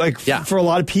 like Yeah. for a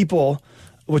lot of people,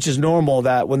 which is normal,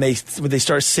 that when they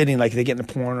start sinning, like they get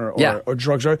into porn or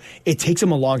drugs, it takes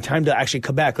them a long time to actually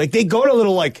come back. Like they go to a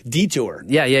little detour.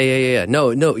 Yeah.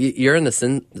 No, you're in the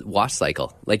sin wash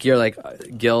cycle. Like you're like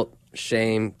guilt,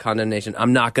 shame, condemnation.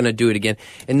 I'm not going to do it again.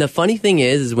 And the funny thing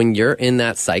is when you're in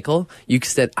that cycle, you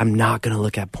said, I'm not going to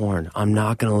look at porn. I'm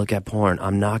not going to look at porn.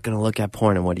 I'm not going to look at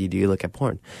porn. And what do? You look at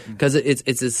porn. Because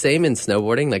it's the same in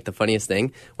snowboarding. Like the funniest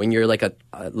thing, when you're like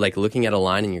looking at a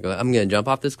line and you're going, I'm going to jump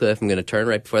off this cliff. I'm going to turn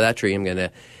right before that tree.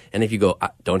 And if you go,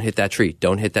 don't hit that tree,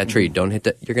 don't hit that tree, don't hit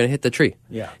that, you're going to hit the tree.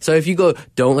 Yeah. So if you go,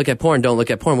 don't look at porn, what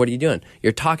are you doing?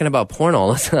 You're talking about porn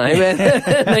all the time, and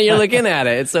then you're looking at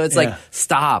it. So it's like,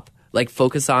 stop. Like,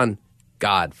 focus on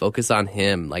God. Focus on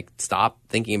Him. Like, stop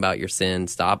thinking about your sin.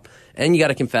 Stop. And you got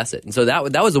to confess it. And so that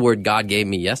was the word God gave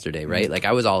me yesterday, right? Like,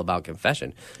 I was all about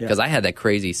confession. Because I had that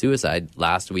crazy suicide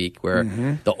last week where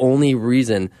the only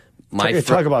reason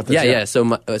talk about this. Yeah.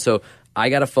 So I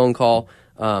got a phone call.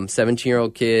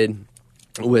 17-year-old kid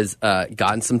was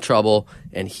got in some trouble,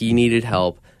 and he needed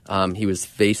help. He was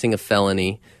facing a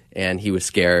felony, and he was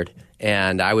scared.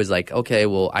 And I was like, okay,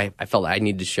 well, I felt like I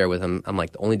needed to share with him. I'm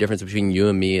like, the only difference between you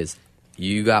and me is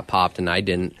you got popped and I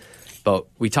didn't. But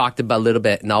we talked about a little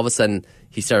bit, and all of a sudden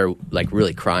he started like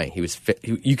really crying.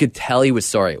 You could tell he was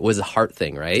sorry. It was a heart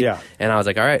thing, right? Yeah. And I was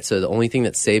like, all right, so the only thing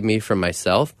that saved me from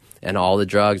myself and all the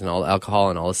drugs and all the alcohol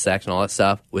and all the sex and all that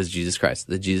stuff was Jesus Christ,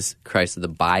 the Jesus Christ of the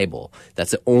Bible.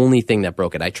 That's the only thing that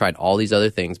broke it. I tried all these other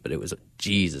things, but it was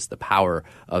Jesus, the power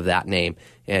of that name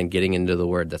and getting into the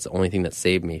Word. That's the only thing that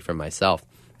saved me from myself.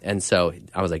 And so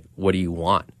I was like, what do you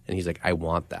want? And he's like, I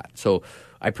want that. So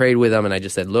I prayed with him and I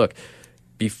just said, look,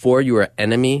 before you were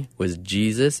enemy was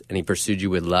Jesus and he pursued you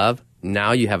with love.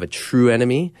 Now you have a true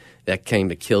enemy that came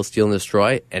to kill, steal, and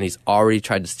destroy, and he's already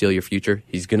tried to steal your future.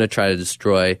 He's going to try to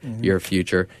destroy your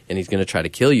future, and he's going to try to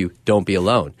kill you. Don't be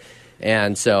alone.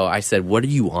 And so I said, what are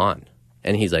you on?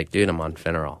 And he's like, dude, I'm on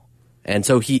fentanyl. And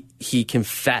so he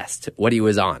confessed what he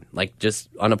was on, like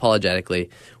just unapologetically.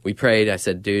 We prayed. I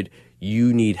said, dude,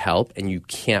 you need help, and you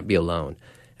can't be alone.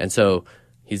 And so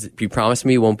he promised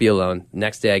me he won't be alone.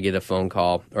 Next day I get a phone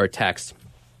call or a text.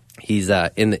 He's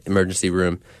in the emergency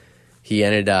room. He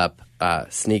ended up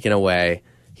sneaking away.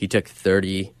 He took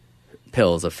 30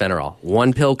 pills of fentanyl.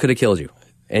 One pill could have killed you,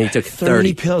 and he took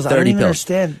 30 pills. 30 I don't even pills.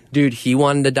 understand. Dude, he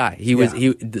wanted to die.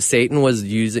 Satan was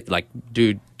using, like,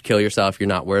 dude, kill yourself. You're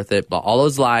not worth it. But all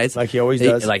those lies, like he always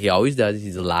does. Like he always does.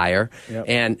 He's a liar. Yep.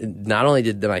 And not only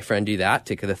did my friend do that,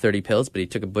 take the 30 pills, but he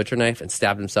took a butcher knife and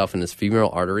stabbed himself in his femoral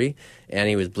artery, and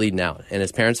he was bleeding out. And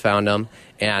his parents found him,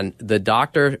 and the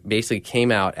doctor basically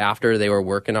came out after they were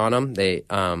working on him.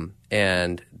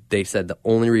 And they said the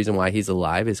only reason why he's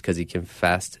alive is because he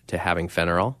confessed to having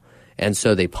fentanyl. And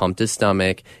so they pumped his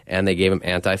stomach and they gave him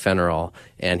anti-fentanyl,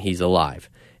 and he's alive.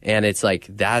 And it's like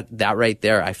that right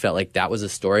there, I felt like that was a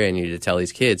story I needed to tell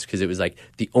these kids, because it was like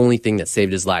the only thing that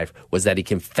saved his life was that he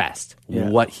confessed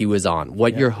what he was on.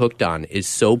 What you're hooked on is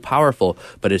so powerful,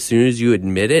 but as soon as you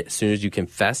admit it, as soon as you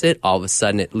confess it, all of a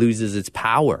sudden it loses its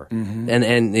power.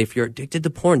 And if you're addicted to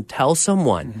porn, tell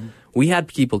someone. We had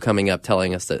people coming up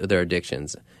telling us that their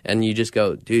addictions, and you just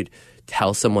go, dude,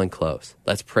 tell someone close.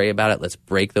 Let's pray about it. Let's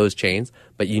break those chains.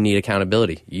 But you need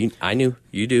accountability. I knew.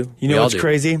 You do. You know what's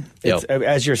crazy? It's,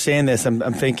 as you're saying this, I'm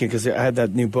thinking, because I had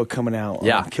that new book coming out,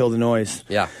 Kill the Noise.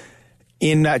 Yeah.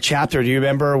 In that chapter, do you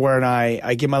remember when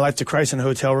I give my life to Christ in a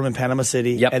hotel room in Panama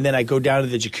City? Yep. And then I go down to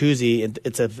the jacuzzi. And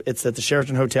it's at the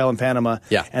Sheraton Hotel in Panama.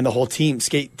 Yeah. And the whole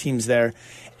skate team's there.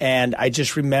 And I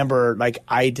just remember, like,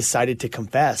 I decided to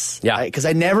confess. Yeah. Because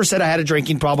I never said I had a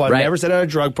drinking problem. I never said I had a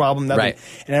drug problem. Nothing. Right.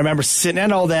 And I remember sitting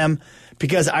at all them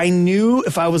because I knew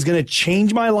if I was going to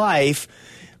change my life,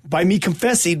 by me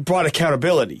confessing, brought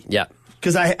accountability. Yeah.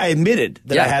 Because I admitted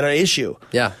that I had an issue.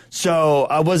 Yeah. So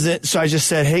I just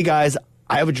said, hey, guys,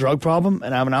 I have a drug problem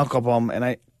and I have an alcohol problem,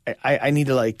 and I need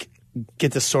to, like,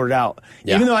 get this sorted out.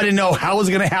 Yeah. Even though I didn't know how it was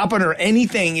going to happen or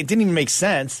anything, it didn't even make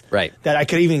sense that I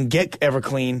could even get ever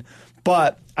clean.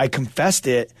 But I confessed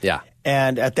it. Yeah.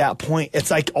 And at that point,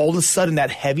 it's like all of a sudden that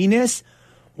heaviness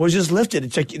was just lifted.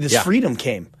 It's like this freedom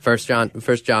came. 1 John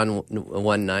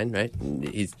 1:9, right?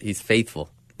 He's faithful.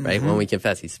 Right? When we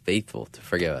confess, he's faithful to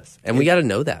forgive us. And we got to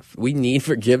know that. We need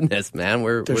forgiveness, man.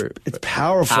 It's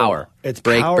powerful. Power. It's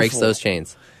powerful. Breaks powerful. those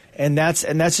chains. And that's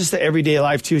just the everyday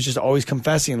life too. Is just always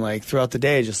confessing, like, throughout the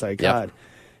day, just like, God,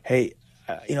 hey,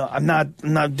 I'm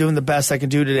not doing the best I can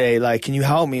do today. Like, can you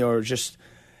help me? Or just,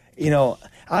 I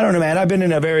don't know, man. I've been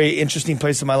in a very interesting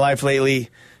place in my life lately.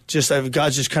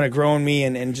 God's just kind of growing me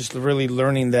and just really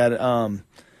learning that,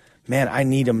 man, I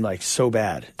need him, like, so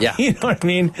bad. Yeah. You know what I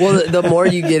mean? Well, the more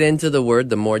you get into the Word,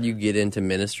 the more you get into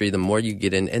ministry, the more you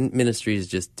get in, and ministry is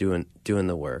just doing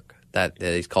the work that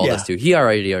he's called us to. He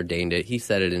already ordained it. He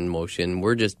set it in motion.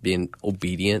 We're just being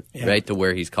obedient, right, to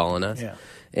where he's calling us. Yeah.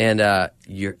 And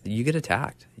you get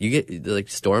attacked. You get, like,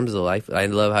 storms of life. I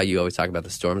love how you always talk about the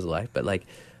storms of life, but, like,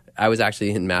 I was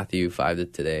actually in Matthew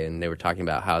 5 today, and they were talking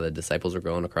about how the disciples were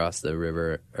going across the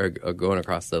river, or going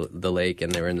across the lake,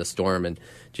 and they were in the storm, and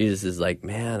Jesus is like,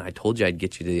 man, I told you I'd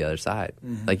get you to the other side.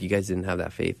 Like, you guys didn't have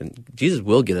that faith. And Jesus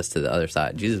will get us to the other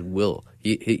side. Jesus will.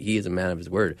 He is a man of his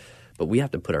word. But we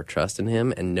have to put our trust in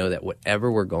him and know that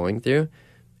whatever we're going through,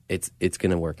 it's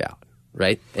going to work out.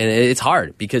 Right? And it's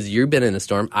hard because you've been in a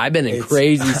storm. I've been in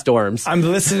crazy storms. I'm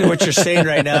listening to what you're saying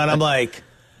right now, and I'm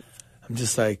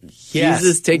just like, yes.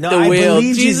 Jesus, take the wheel.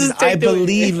 I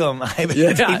believe him.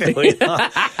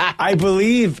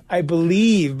 I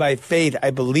believe by faith.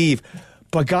 I believe.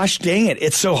 But gosh dang it,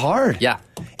 it's so hard. Yeah.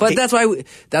 But that's why we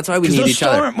need each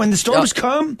other. When the storms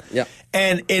come,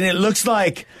 and it looks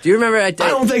like, do you remember? I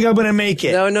don't think I'm going to make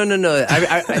it. No.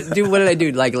 Dude, what did I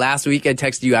do? Like, last week, I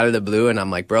texted you out of the blue, and I'm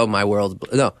like, bro, my world's...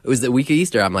 No, it was the week of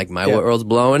Easter. I'm like, my world's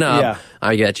blowing up. Yeah.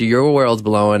 I get you. Your world's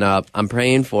blowing up. I'm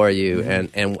praying for you,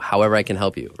 and however I can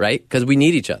help you, right? Because we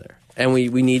need each other. And we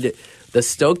need... The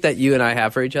stoke that you and I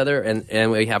have for each other,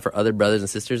 and we have for other brothers and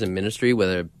sisters in ministry,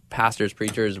 whether pastors,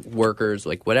 preachers, workers,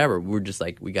 like, whatever, we're just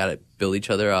like, we got to build each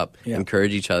other up,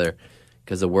 encourage each other.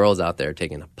 because the world's out there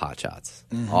taking pot shots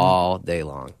all day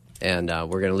long, and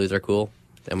we're going to lose our cool,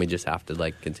 and we just have to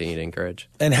like continue to encourage.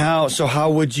 And how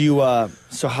would you,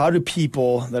 so how do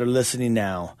people that are listening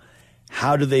now,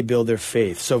 how do they build their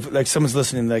faith? So like someone's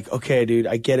listening, like, okay, dude,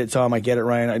 I get it, Tom, I get it,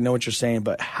 Ryan, I know what you're saying,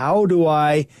 but how do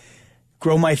I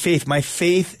grow my faith? My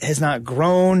faith has not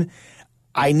grown.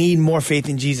 I need more faith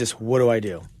in Jesus. What do I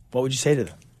do? What would you say to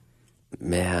them?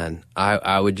 Man,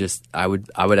 I would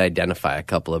identify a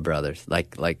couple of brothers.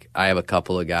 Like I have a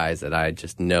couple of guys that I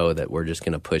just know that we're just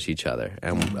going to push each other,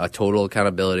 and a total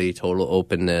accountability, total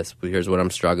openness. Here's what I'm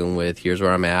struggling with. Here's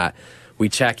where I'm at. We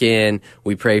check in.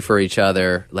 We pray for each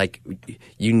other. Like,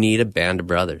 you need a band of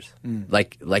brothers.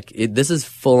 This is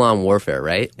full on warfare,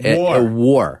 right? A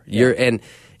war. Yeah.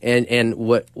 And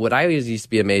what I always used to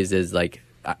be amazed is like,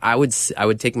 I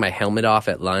would take my helmet off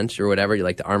at lunch or whatever,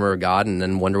 like the armor of God, and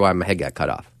then wonder why my head got cut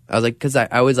off. I was like, because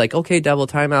I was like, okay, devil,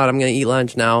 time out. I'm going to eat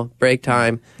lunch now. Break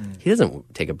time. He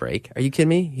doesn't take a break. Are you kidding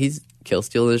me? He's kill,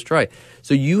 steal, and destroy.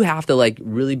 So you have to like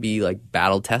really be like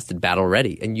battle tested, battle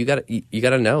ready, and you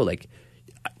gotta know like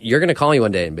you're gonna call me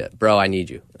one day and be, bro, I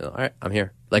need you. All right, I'm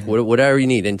here. Like whatever you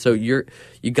need. And so you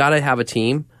gotta have a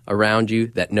team around you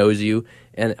that knows you.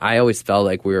 And I always felt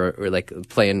like we were like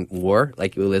playing war,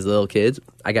 like as little kids.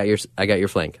 I got your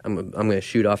flank. I'm going to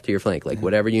shoot off to your flank, like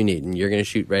whatever you need, and you're going to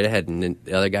shoot right ahead, and then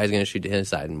the other guy's going to shoot to his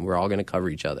side, and we're all going to cover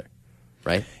each other,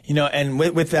 right? You know, and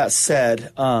with that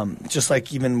said, just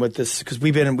like even with this, because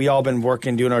we all been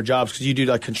working, doing our jobs, because you do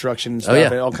like construction and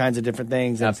stuff, and all kinds of different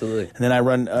things. And, absolutely. And then I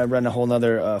run a whole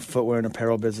nother footwear and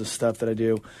apparel business stuff that I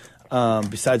do,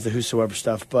 besides the whosoever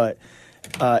stuff, but.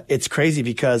 It's crazy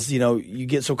because, you know, you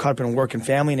get so caught up in work and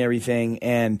family and everything,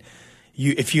 and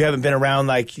if you haven't been around,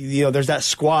 like, you know, there's that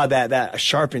squad that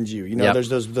sharpens you. You know, there's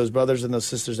those brothers and those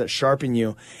sisters that sharpen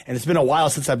you. And it's been a while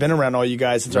since I've been around all you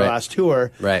guys since our last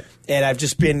tour. Right. And I've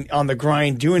just been on the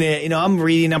grind doing it. You know, I'm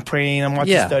reading, I'm praying, I'm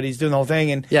watching studies, doing the whole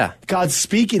thing. And God's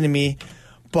speaking to me.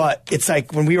 But it's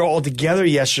like when we were all together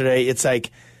yesterday, it's like,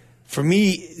 for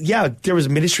me, there was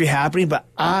ministry happening, but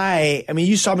I mean,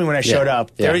 you saw me when I showed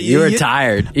up. Yeah. You were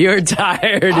tired. You were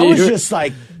tired. I was just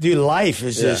like, dude, life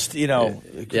is just, you know,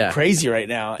 crazy right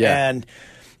now. Yeah.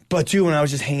 But dude, when I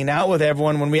was just hanging out with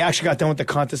everyone, when we actually got done with the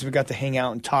contest, we got to hang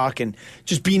out and talk, and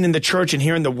just being in the church and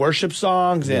hearing the worship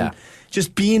songs and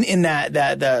just being in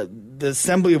the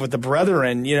assembly with the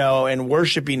brethren, you know, and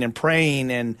worshiping and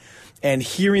praying and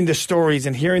hearing the stories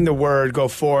and hearing the word go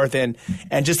forth and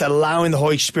just allowing the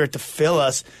Holy Spirit to fill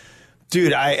us.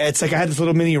 Dude, it's like I had this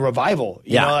little mini revival.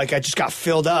 You know, like I just got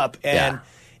filled up. And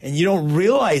you don't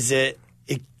realize it.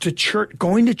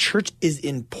 Going to church is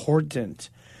important.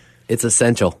 It's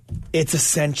essential. It's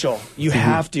essential. You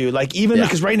have to. Like even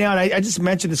because right now, and I just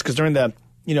mentioned this because during the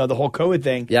whole COVID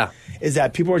thing, is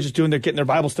that people are just getting their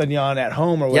Bible study on at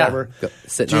home or whatever.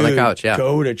 Sitting on the couch,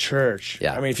 go to church.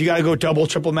 Yeah. I mean, if you got to go double,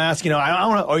 triple mask, you know, I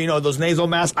don't know, or, you know, those nasal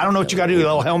masks, I don't know what you got to do, a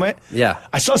little helmet. Yeah.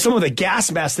 I saw someone with a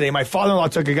gas mask today. My father-in-law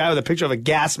took a guy with a picture of a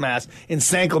gas mask in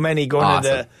San Clemente going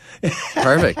to the...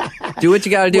 Perfect. Do what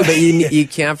you got to do, but you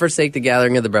can't forsake the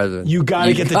gathering of the brethren. You got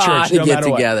to get to church no matter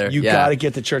together. What. You got to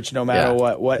get to church no matter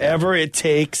what. Whatever it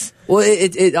takes... Well,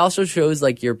 it also shows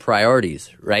like your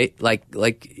priorities, right? Like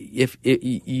if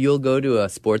you'll go to a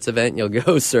sports event, you'll go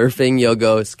surfing, you'll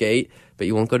go skate, but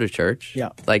you won't go to church. Yeah,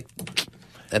 like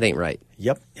that ain't right.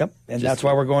 Yep. And that's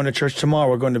why we're going to church tomorrow.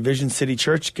 We're going to Vision City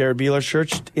Church, Gary Beeler's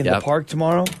church in the park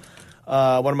tomorrow.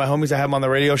 One of my homies, I have him on the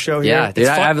radio show here. Yeah, dude,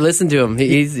 I've listened to him.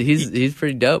 He's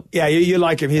pretty dope. Yeah, you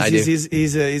like him.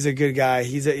 He's a good guy.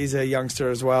 He's a youngster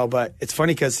as well. But it's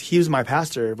funny because he was my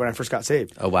pastor when I first got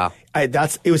saved. Oh wow!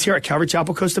 It was here at Calvary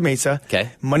Chapel, Costa Mesa. Okay.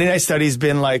 Monday Night Study's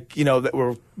been like, you know, that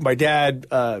were my dad,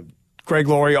 Greg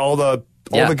Laurie, all the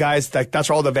guys. That's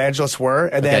where all the evangelists were.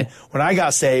 And then when I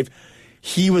got saved,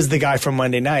 he was the guy from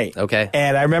Monday night. Okay.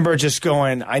 And I remember just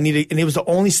going, and it was the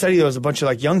only study that was a bunch of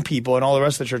like young people, and all the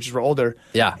rest of the churches were older.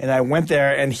 Yeah. And I went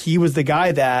there, and he was the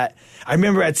guy that I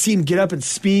remember I'd see him get up and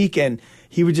speak, and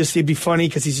he'd be funny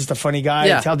because he's just a funny guy.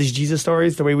 Yeah. He'd tell these Jesus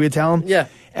stories the way we would tell them. Yeah.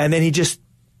 And then he'd just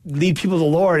lead people to the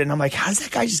Lord, and I'm like, how does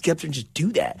that guy just get up there and just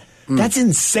do that? That's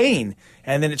insane.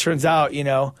 And then it turns out, you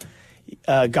know,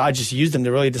 God just used him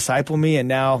to really disciple me, and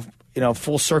now, you know,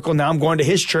 full circle. Now I'm going to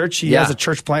his church. He has a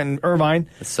church plant in Irvine.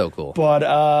 That's so cool. But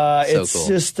it's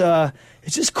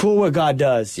just cool what God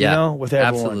does, you know, with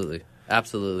everyone.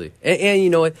 Absolutely. And you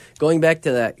know what? Going back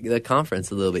to the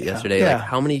conference a little bit yesterday, like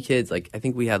how many kids, like I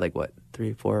think we had like what,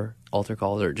 3 or 4 altar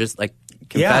calls or just like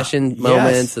confession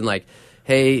moments and like,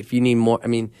 hey, if you need more. I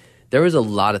mean, there was a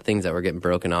lot of things that were getting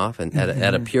broken off and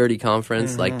at a purity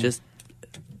conference, like just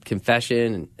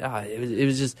confession. And it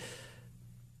was just...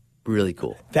 really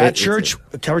cool. That church,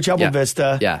 Calvary Chapel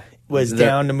Vista, was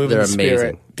down to move in the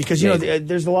Spirit. Because,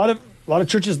 there's a lot of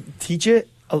churches teach it.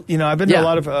 I've been to a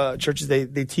lot of churches,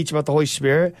 they teach about the Holy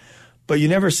Spirit, but you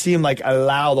never see them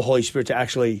allow the Holy Spirit to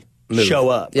actually show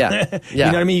up. Yeah. You know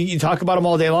what I mean? You talk about them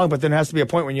all day long, but then there has to be a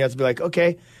point when you have to be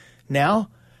okay, now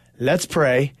let's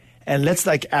pray and let's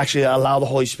actually allow the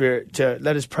Holy Spirit to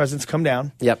let His presence come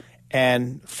down. Yep.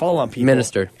 And fall on people.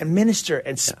 Minister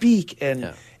and speak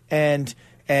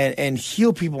and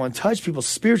heal people and touch people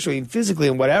spiritually and physically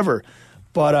and whatever.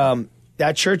 But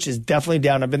that church is definitely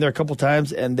down. I've been there a couple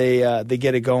times, and they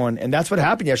get it going. And that's what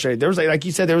happened yesterday. There was like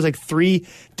you said, there was 3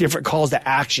 different calls to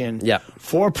action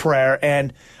for prayer,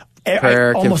 and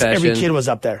almost confession. Every kid was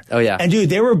up there. Oh yeah, and dude,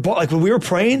 they were when we were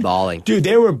praying, bawling. Dude,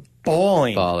 they were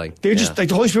bawling. They were just the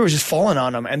Holy Spirit was just falling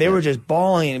on them, and they were just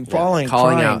bawling and calling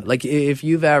crying. out. If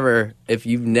you've never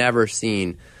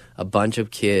seen a bunch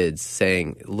of kids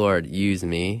saying, "Lord, use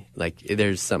me,"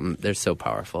 they're so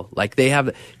powerful. They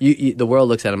have the world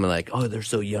looks at them and oh, they're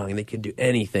so young and they can do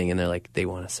anything, and they're they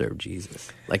want to serve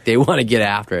Jesus. They want to get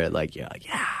after it. Yeah.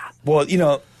 Well,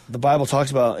 the Bible talks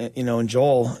about in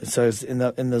Joel, it says in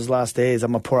those last days,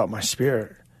 I'm gonna pour out my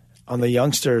Spirit on the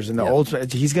youngsters and the old.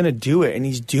 He's going to do it, and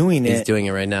he's doing it. He's doing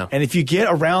it right now. And if you get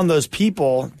around those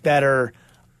people that are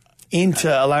into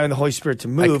allowing the Holy Spirit to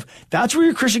move, that's where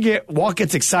your Christian walk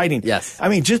gets exciting. Yes. I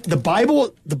mean, just the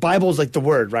Bible is like the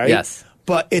Word, right? Yes.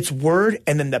 But it's Word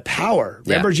and then the power.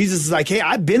 Remember, Jesus is hey,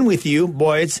 I've been with you,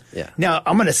 boys. Yeah. Now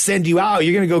I'm going to send you out.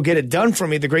 You're going to go get it done for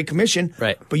me, the Great Commission.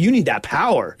 Right. But you need that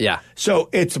power. Yeah. So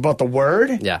it's about the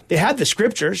Word. Yeah. They had the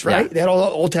Scriptures, right? Yeah. They had all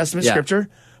the Old Testament Scripture.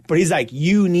 But he's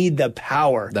you need the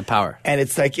power. The power. And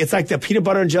it's like the peanut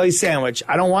butter and jelly sandwich.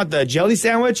 I don't want the jelly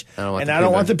sandwich, I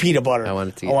don't want the peanut butter. I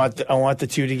want the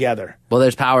two together. Well,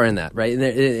 there's power in that, right?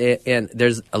 And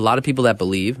there's a lot of people that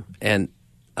believe, and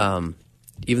even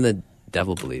the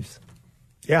devil believes.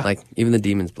 Yeah. Even the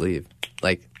demons believe.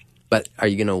 But are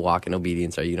you going to walk in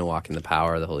obedience? Are you going to walk in the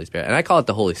power of the Holy Spirit? And I call it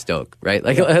the Holy Stoke, right?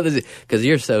 Because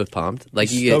you're so pumped.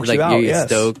 You get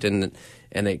stoked, and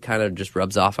it kind of just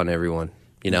rubs off on everyone.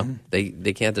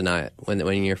 They can't deny it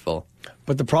when you're full.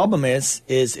 But the problem is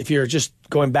if you're just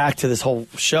going back to this whole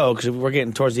show, because we're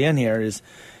getting towards the end here, is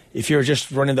if you're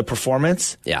just running the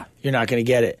performance, you're not going to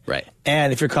get it. Right.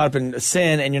 And if you're caught up in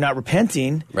sin and you're not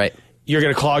repenting, right, you're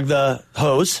going to clog the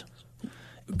hose.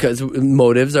 Because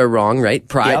motives are wrong, right?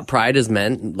 Pride is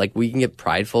meant, we can get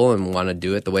prideful and want to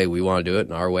do it the way we want to do it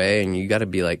in our way, and you got to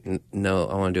be no,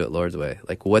 I want to do it Lord's way.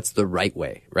 What's the right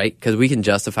way, right? Because we can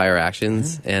justify our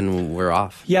actions, and we're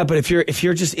off. Yeah, but if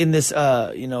you're just in this,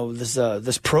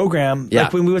 this program,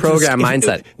 when we went program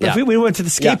mindset. If we went to the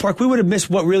skate park, we would have missed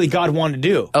what really God wanted to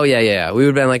do. Oh yeah. We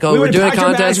would have been we're doing a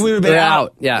contest. We would have been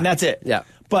out. Yeah, and that's it. Yeah.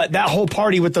 But that whole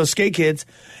party with those skate kids,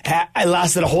 it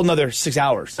lasted a whole nother 6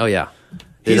 hours. Oh yeah.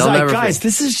 He's guys,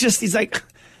 this is just,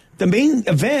 the main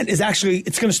event is actually,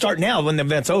 it's going to start now when the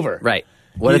event's over. Right.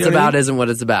 What it's about isn't what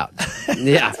it's about.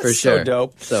 Yeah, for sure. So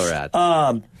dope. So rad.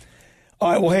 All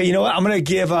right, well, hey, you know what? I'm going to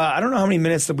give, I don't know how many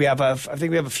minutes that we have. I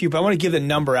think we have a few, but I want to give the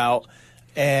number out.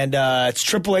 And it's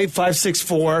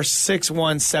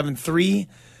 888-564-6173.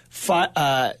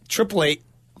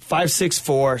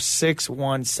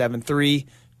 888-564-6173.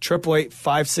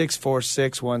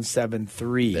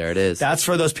 888-564-6173. There it is. That's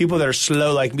for those people that are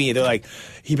slow like me. They're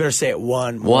you better say it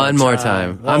one more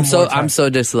time. I'm so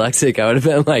dyslexic. I would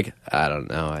have been I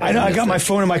don't know. I know. I got my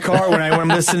phone in my car when I'm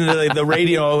listening to the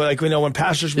radio. When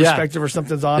Pastor's Perspective or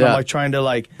something's on, I'm trying to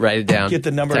write it down, get the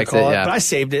number to call it. But I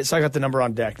saved it, so I got the number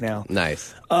on deck now.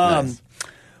 Nice.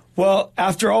 Well,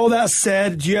 after all that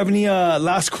said, do you have any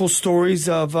last cool stories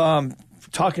of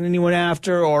talking to anyone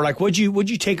after, or what'd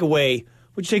you take away?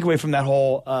 What'd you take away from that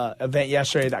whole event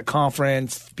yesterday, that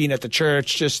conference, being at the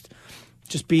church, just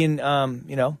being, on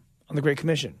the Great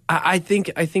Commission? I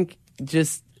think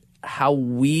just how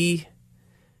we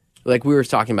were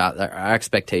talking about our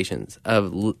expectations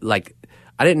of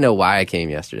I didn't know why I came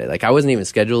yesterday. I wasn't even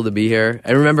scheduled to be here.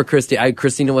 I remember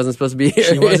Christina wasn't supposed to be here.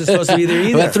 She wasn't supposed to be there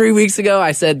either. About 3 weeks ago,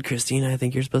 I said, Christina, I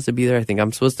think you're supposed to be there. I think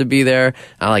I'm supposed to be there.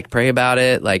 I pray about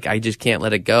it. I just can't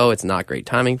let it go. It's not great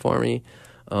timing for me.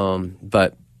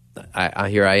 But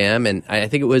here I am, and I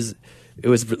think it was a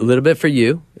little bit for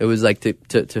you. It was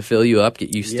to fill you up,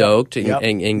 get you stoked,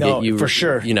 and get you for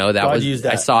sure.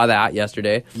 I saw that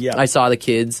yesterday. Yeah. I saw the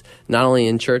kids not only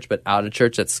in church but out of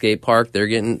church at skate park. They're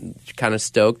getting kind of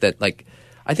stoked that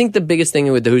I think the biggest thing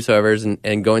with the Whosoevers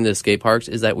and going to the skate parks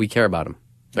is that we care about them,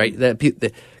 right?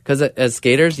 That because as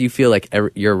skaters, you feel like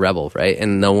you're a rebel, right?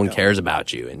 And no one cares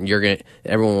about you, and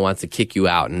everyone wants to kick you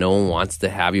out, and no one wants to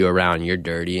have you around. You're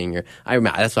dirty, and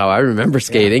that's how I remember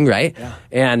skating, right? Yeah.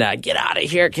 And get out of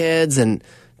here, kids, and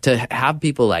to have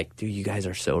people like, dude, you guys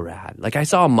are so rad. Like I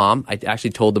saw a mom. I actually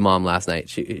told the mom last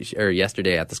night or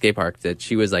yesterday at the skate park that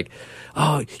she was like,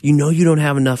 "Oh, you don't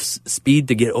have enough speed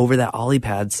to get over that ollie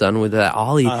pad, son. With that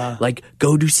ollie, like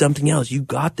go do something else. You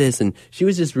got this." And she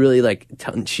was just really like,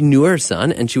 she knew her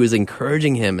son, and she was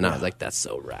encouraging him. And I was like, "That's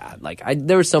so rad." Like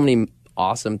there were so many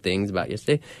awesome things about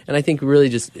yesterday, and I think really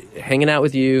just hanging out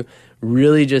with you,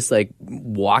 really just like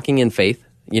walking in faith.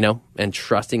 And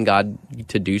trusting God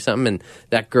to do something. And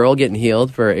that girl getting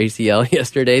healed for ACL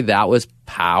yesterday, that was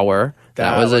power.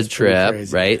 That was a trip,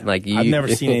 crazy, right? Yeah. Like I've never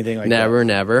seen anything like that.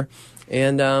 Never.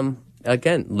 And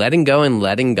again, letting go and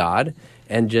letting God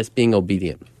and just being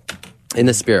obedient in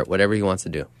the Spirit, whatever He wants to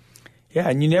do. Yeah,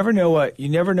 and you never know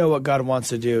what God wants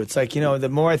to do. It's like, the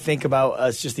more I think about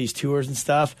us, just these tours and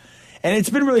stuff, and it's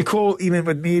been really cool, even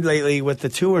with me lately with the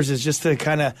tours, is just to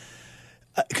kind of,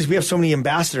 because we have so many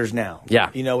ambassadors now,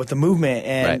 with the movement,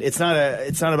 and it's not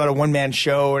about a one man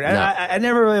show. And I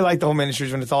never really like the whole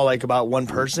ministries when it's all like about one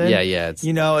person.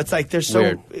 It's like there's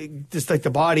so just like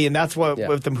the body, and that's what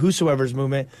with the Whosoever's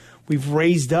movement we've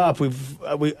raised up.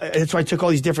 That's why I took all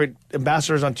these different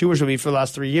ambassadors on tours with me for the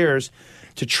last 3 years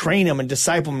to train them and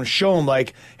disciple them and show them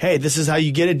like, hey, this is how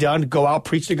you get it done. Go out,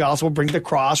 preach the gospel, bring the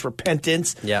cross,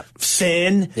 repentance,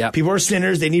 sin. People are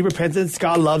sinners. They need repentance.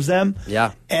 God loves them.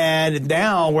 And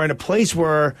now we're in a place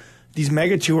where these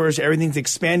mega tours, everything's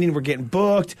expanding. We're getting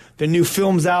booked. The new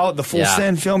film's out, the Full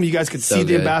Send film. You guys could see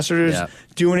the ambassadors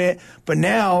doing it. But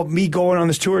now me going on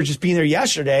this tour, just being there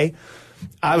yesterday,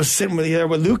 I was sitting there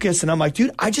with Lucas, and I'm like,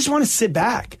 dude, I just want to sit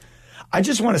back.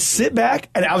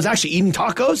 And I was actually eating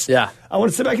tacos. I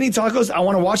want to sit back and eat tacos. I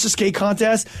want to watch the skate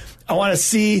contest. I want to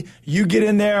see you get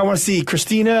in there. I want to see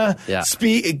Christina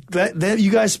speak. Let you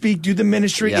guys speak, do the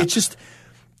ministry. It's just,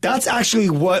 that's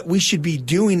actually what we should be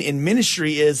doing in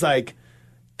ministry is like,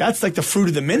 that's like the fruit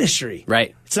of the ministry.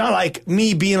 Right. It's not like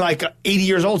me being like 80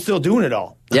 years old still doing it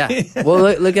all.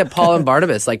 Well, look at Paul and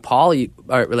Barnabas. Like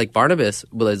Barnabas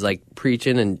was like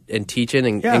preaching and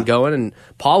teaching and going, and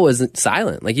Paul wasn't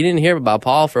silent. Like you didn't hear about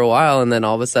Paul for a while, and then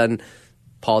all of a sudden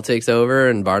Paul takes over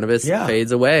and Barnabas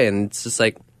fades away, and it's just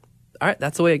like, all right,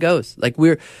 that's the way it goes. Like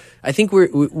I think we're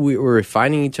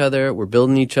refining each other, we're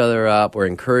building each other up, we're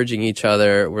encouraging each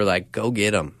other. We're like, go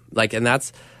get them. Like, and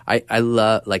that's. I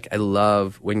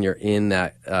love when you're in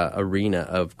that arena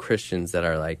of Christians that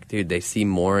are like, dude, they see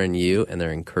more in you, and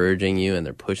they're encouraging you, and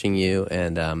they're pushing you,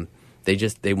 and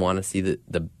they want to see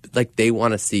they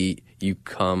want to see you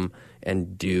come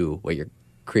and do what you're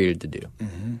created to do,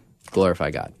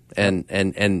 glorify God,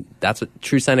 and that's what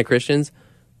true sign of Christians.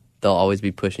 They'll always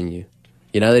be pushing you.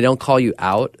 They don't call you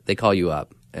out; they call you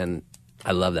up, and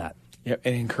I love that. Yep,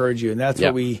 and encourage you, and that's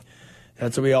what we.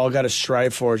 That's what we all got to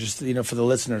strive for. Just for the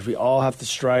listeners, we all have to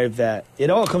strive that. It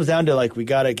all comes down to like we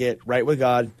got to get right with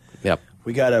God.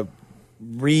 We got to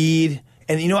read,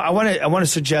 and I want to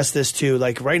suggest this too.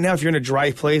 Like right now, if you're in a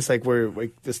dry place, like where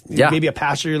like this, maybe a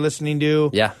pastor you're listening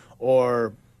to,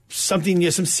 or something,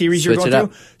 some series you're going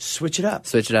through, switch it up.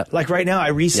 Like right now, I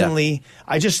recently,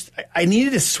 I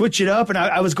needed to switch it up, and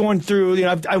I was going through,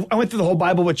 I went through the whole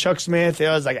Bible with Chuck Smith. It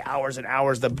was like hours and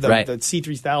hours, the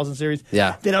C3000 series.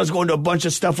 Then I was going to a bunch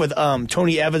of stuff with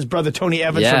Tony Evans, brother Tony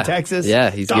Evans from Texas.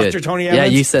 He's Dr. good. Tony Evans. Yeah,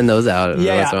 you send those out.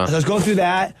 So I was going through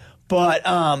that. But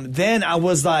then I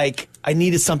was like, I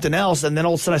needed something else, and then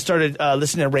all of a sudden I started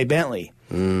listening to Ray Bentley.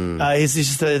 He's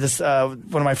just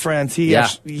one of my friends. He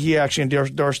actually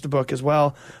endorsed the book as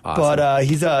well. Awesome. But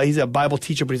he's a Bible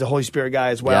teacher, but he's a Holy Spirit guy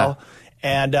as well.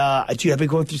 And I've been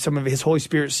going through some of his Holy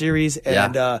Spirit series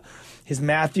and his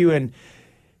Matthew, and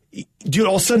dude,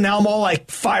 all of a sudden now I'm all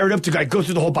like fired up to like go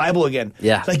through the whole Bible again.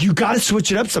 Like you got to switch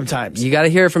it up sometimes. You got to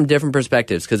hear it from different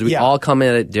perspectives because we all come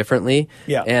at it differently.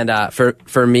 And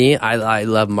for me, I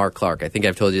love Mark Clark. I think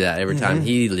I've told you that every time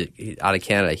he out of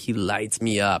Canada, he lights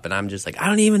me up, and I'm just like, I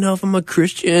don't even know if I'm a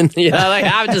Christian. Like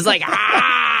I'm just like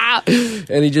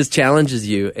and he just challenges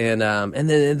you, and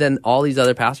then all these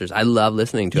other pastors, I love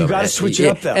listening to. You got to switch it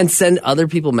up though, and send other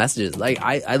people messages. Like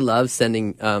I love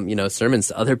sending sermons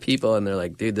to other people, and they're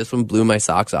like, dude, this one blew my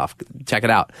socks off. Check it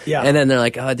out. And then they're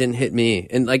like, oh, it didn't hit me,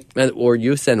 and like, or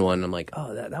you send one, and I'm like,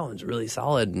 oh, that one's really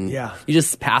solid, and you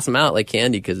just pass them out like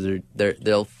candy because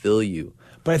they'll fill you.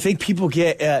 But I think people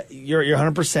get you're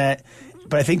 100%.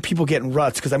 but I think people get in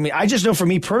ruts because I just know for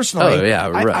me personally. Oh, yeah,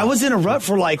 rut. I was in a rut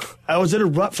for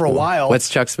a while. What's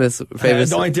Chuck Smith's famous?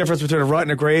 The only difference between a rut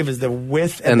and a grave is the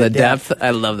width and the depth.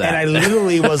 I love that. And I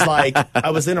literally was like,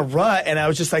 I was in a rut, and I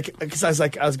was just like, because I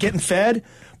was getting fed.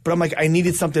 But I'm like, I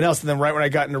needed something else. And then right when I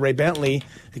got into Ray Bentley,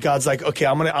 God's like, okay,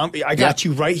 I got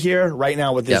you right here, right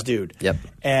now with this dude. Yep.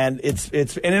 And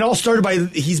it all started by,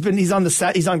 he's on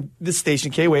this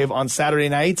station, K-Wave, on Saturday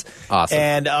nights. Awesome.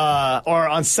 And, or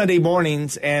on Sunday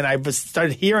mornings. And I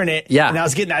started hearing it. Yeah. And I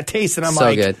was getting that taste. And I'm so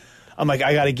like, good. I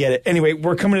got to get it. Anyway,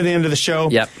 we're coming to the end of the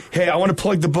show. Yep. Hey, I want to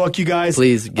plug the book, you guys.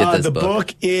 Please get this book. The book.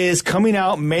 book is coming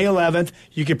out May 11th.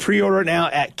 You can pre-order it now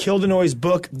at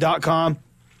killdenoisebook.com.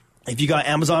 If you got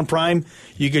Amazon Prime,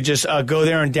 you could just go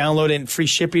there and download it in free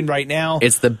shipping right now.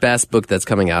 It's the best book that's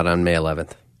coming out on May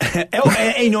 11th.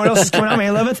 Hey, you know what else is coming out May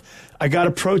 11th? I got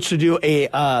approached to do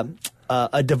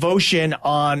a devotion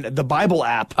on the Bible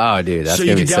app. Oh, dude, that's so you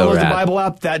gonna can be so download rad. the Bible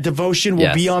app. That devotion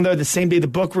will be on there the same day the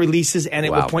book releases, and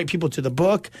it will point people to the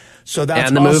book. So that's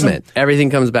and the awesome. movement.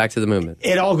 Everything comes back to the movement.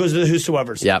 It all goes to the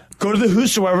Whosoevers. Yep. Go to the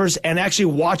Whosoevers and actually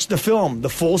watch the film, the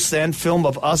full send film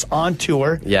of us on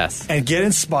tour. Yes. And get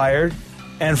inspired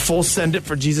and full send it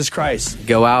for Jesus Christ.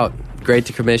 Go out. Great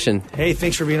to commission. Hey,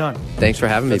 thanks for being on. Thanks for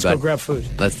having me, bud. Let's go grab food.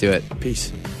 Let's do it.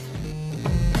 Peace.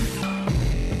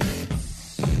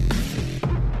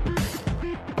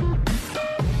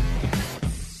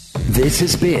 This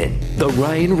has been The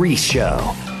Ryan Reese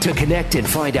Show. To connect and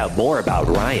find out more about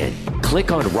Ryan,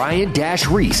 click on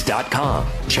ryan-reese.com.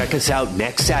 Check us out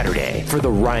next Saturday for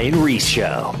The Ryan Reese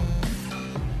Show.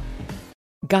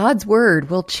 God's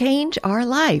Word will change our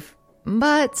life,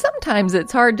 but sometimes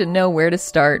it's hard to know where to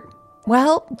start.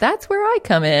 Well, that's where I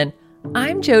come in.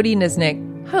 I'm Jody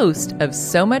Nisnik, host of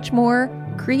So Much More,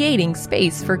 Creating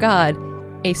Space for God,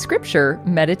 a scripture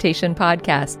meditation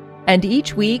podcast. And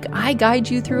each week, I guide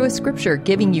you through a scripture,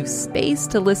 giving you space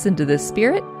to listen to the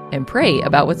Spirit and pray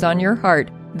about what's on your heart.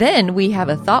 Then we have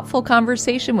a thoughtful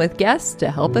conversation with guests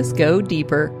to help us go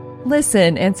deeper.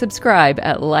 Listen and subscribe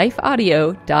at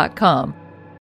lifeaudio.com.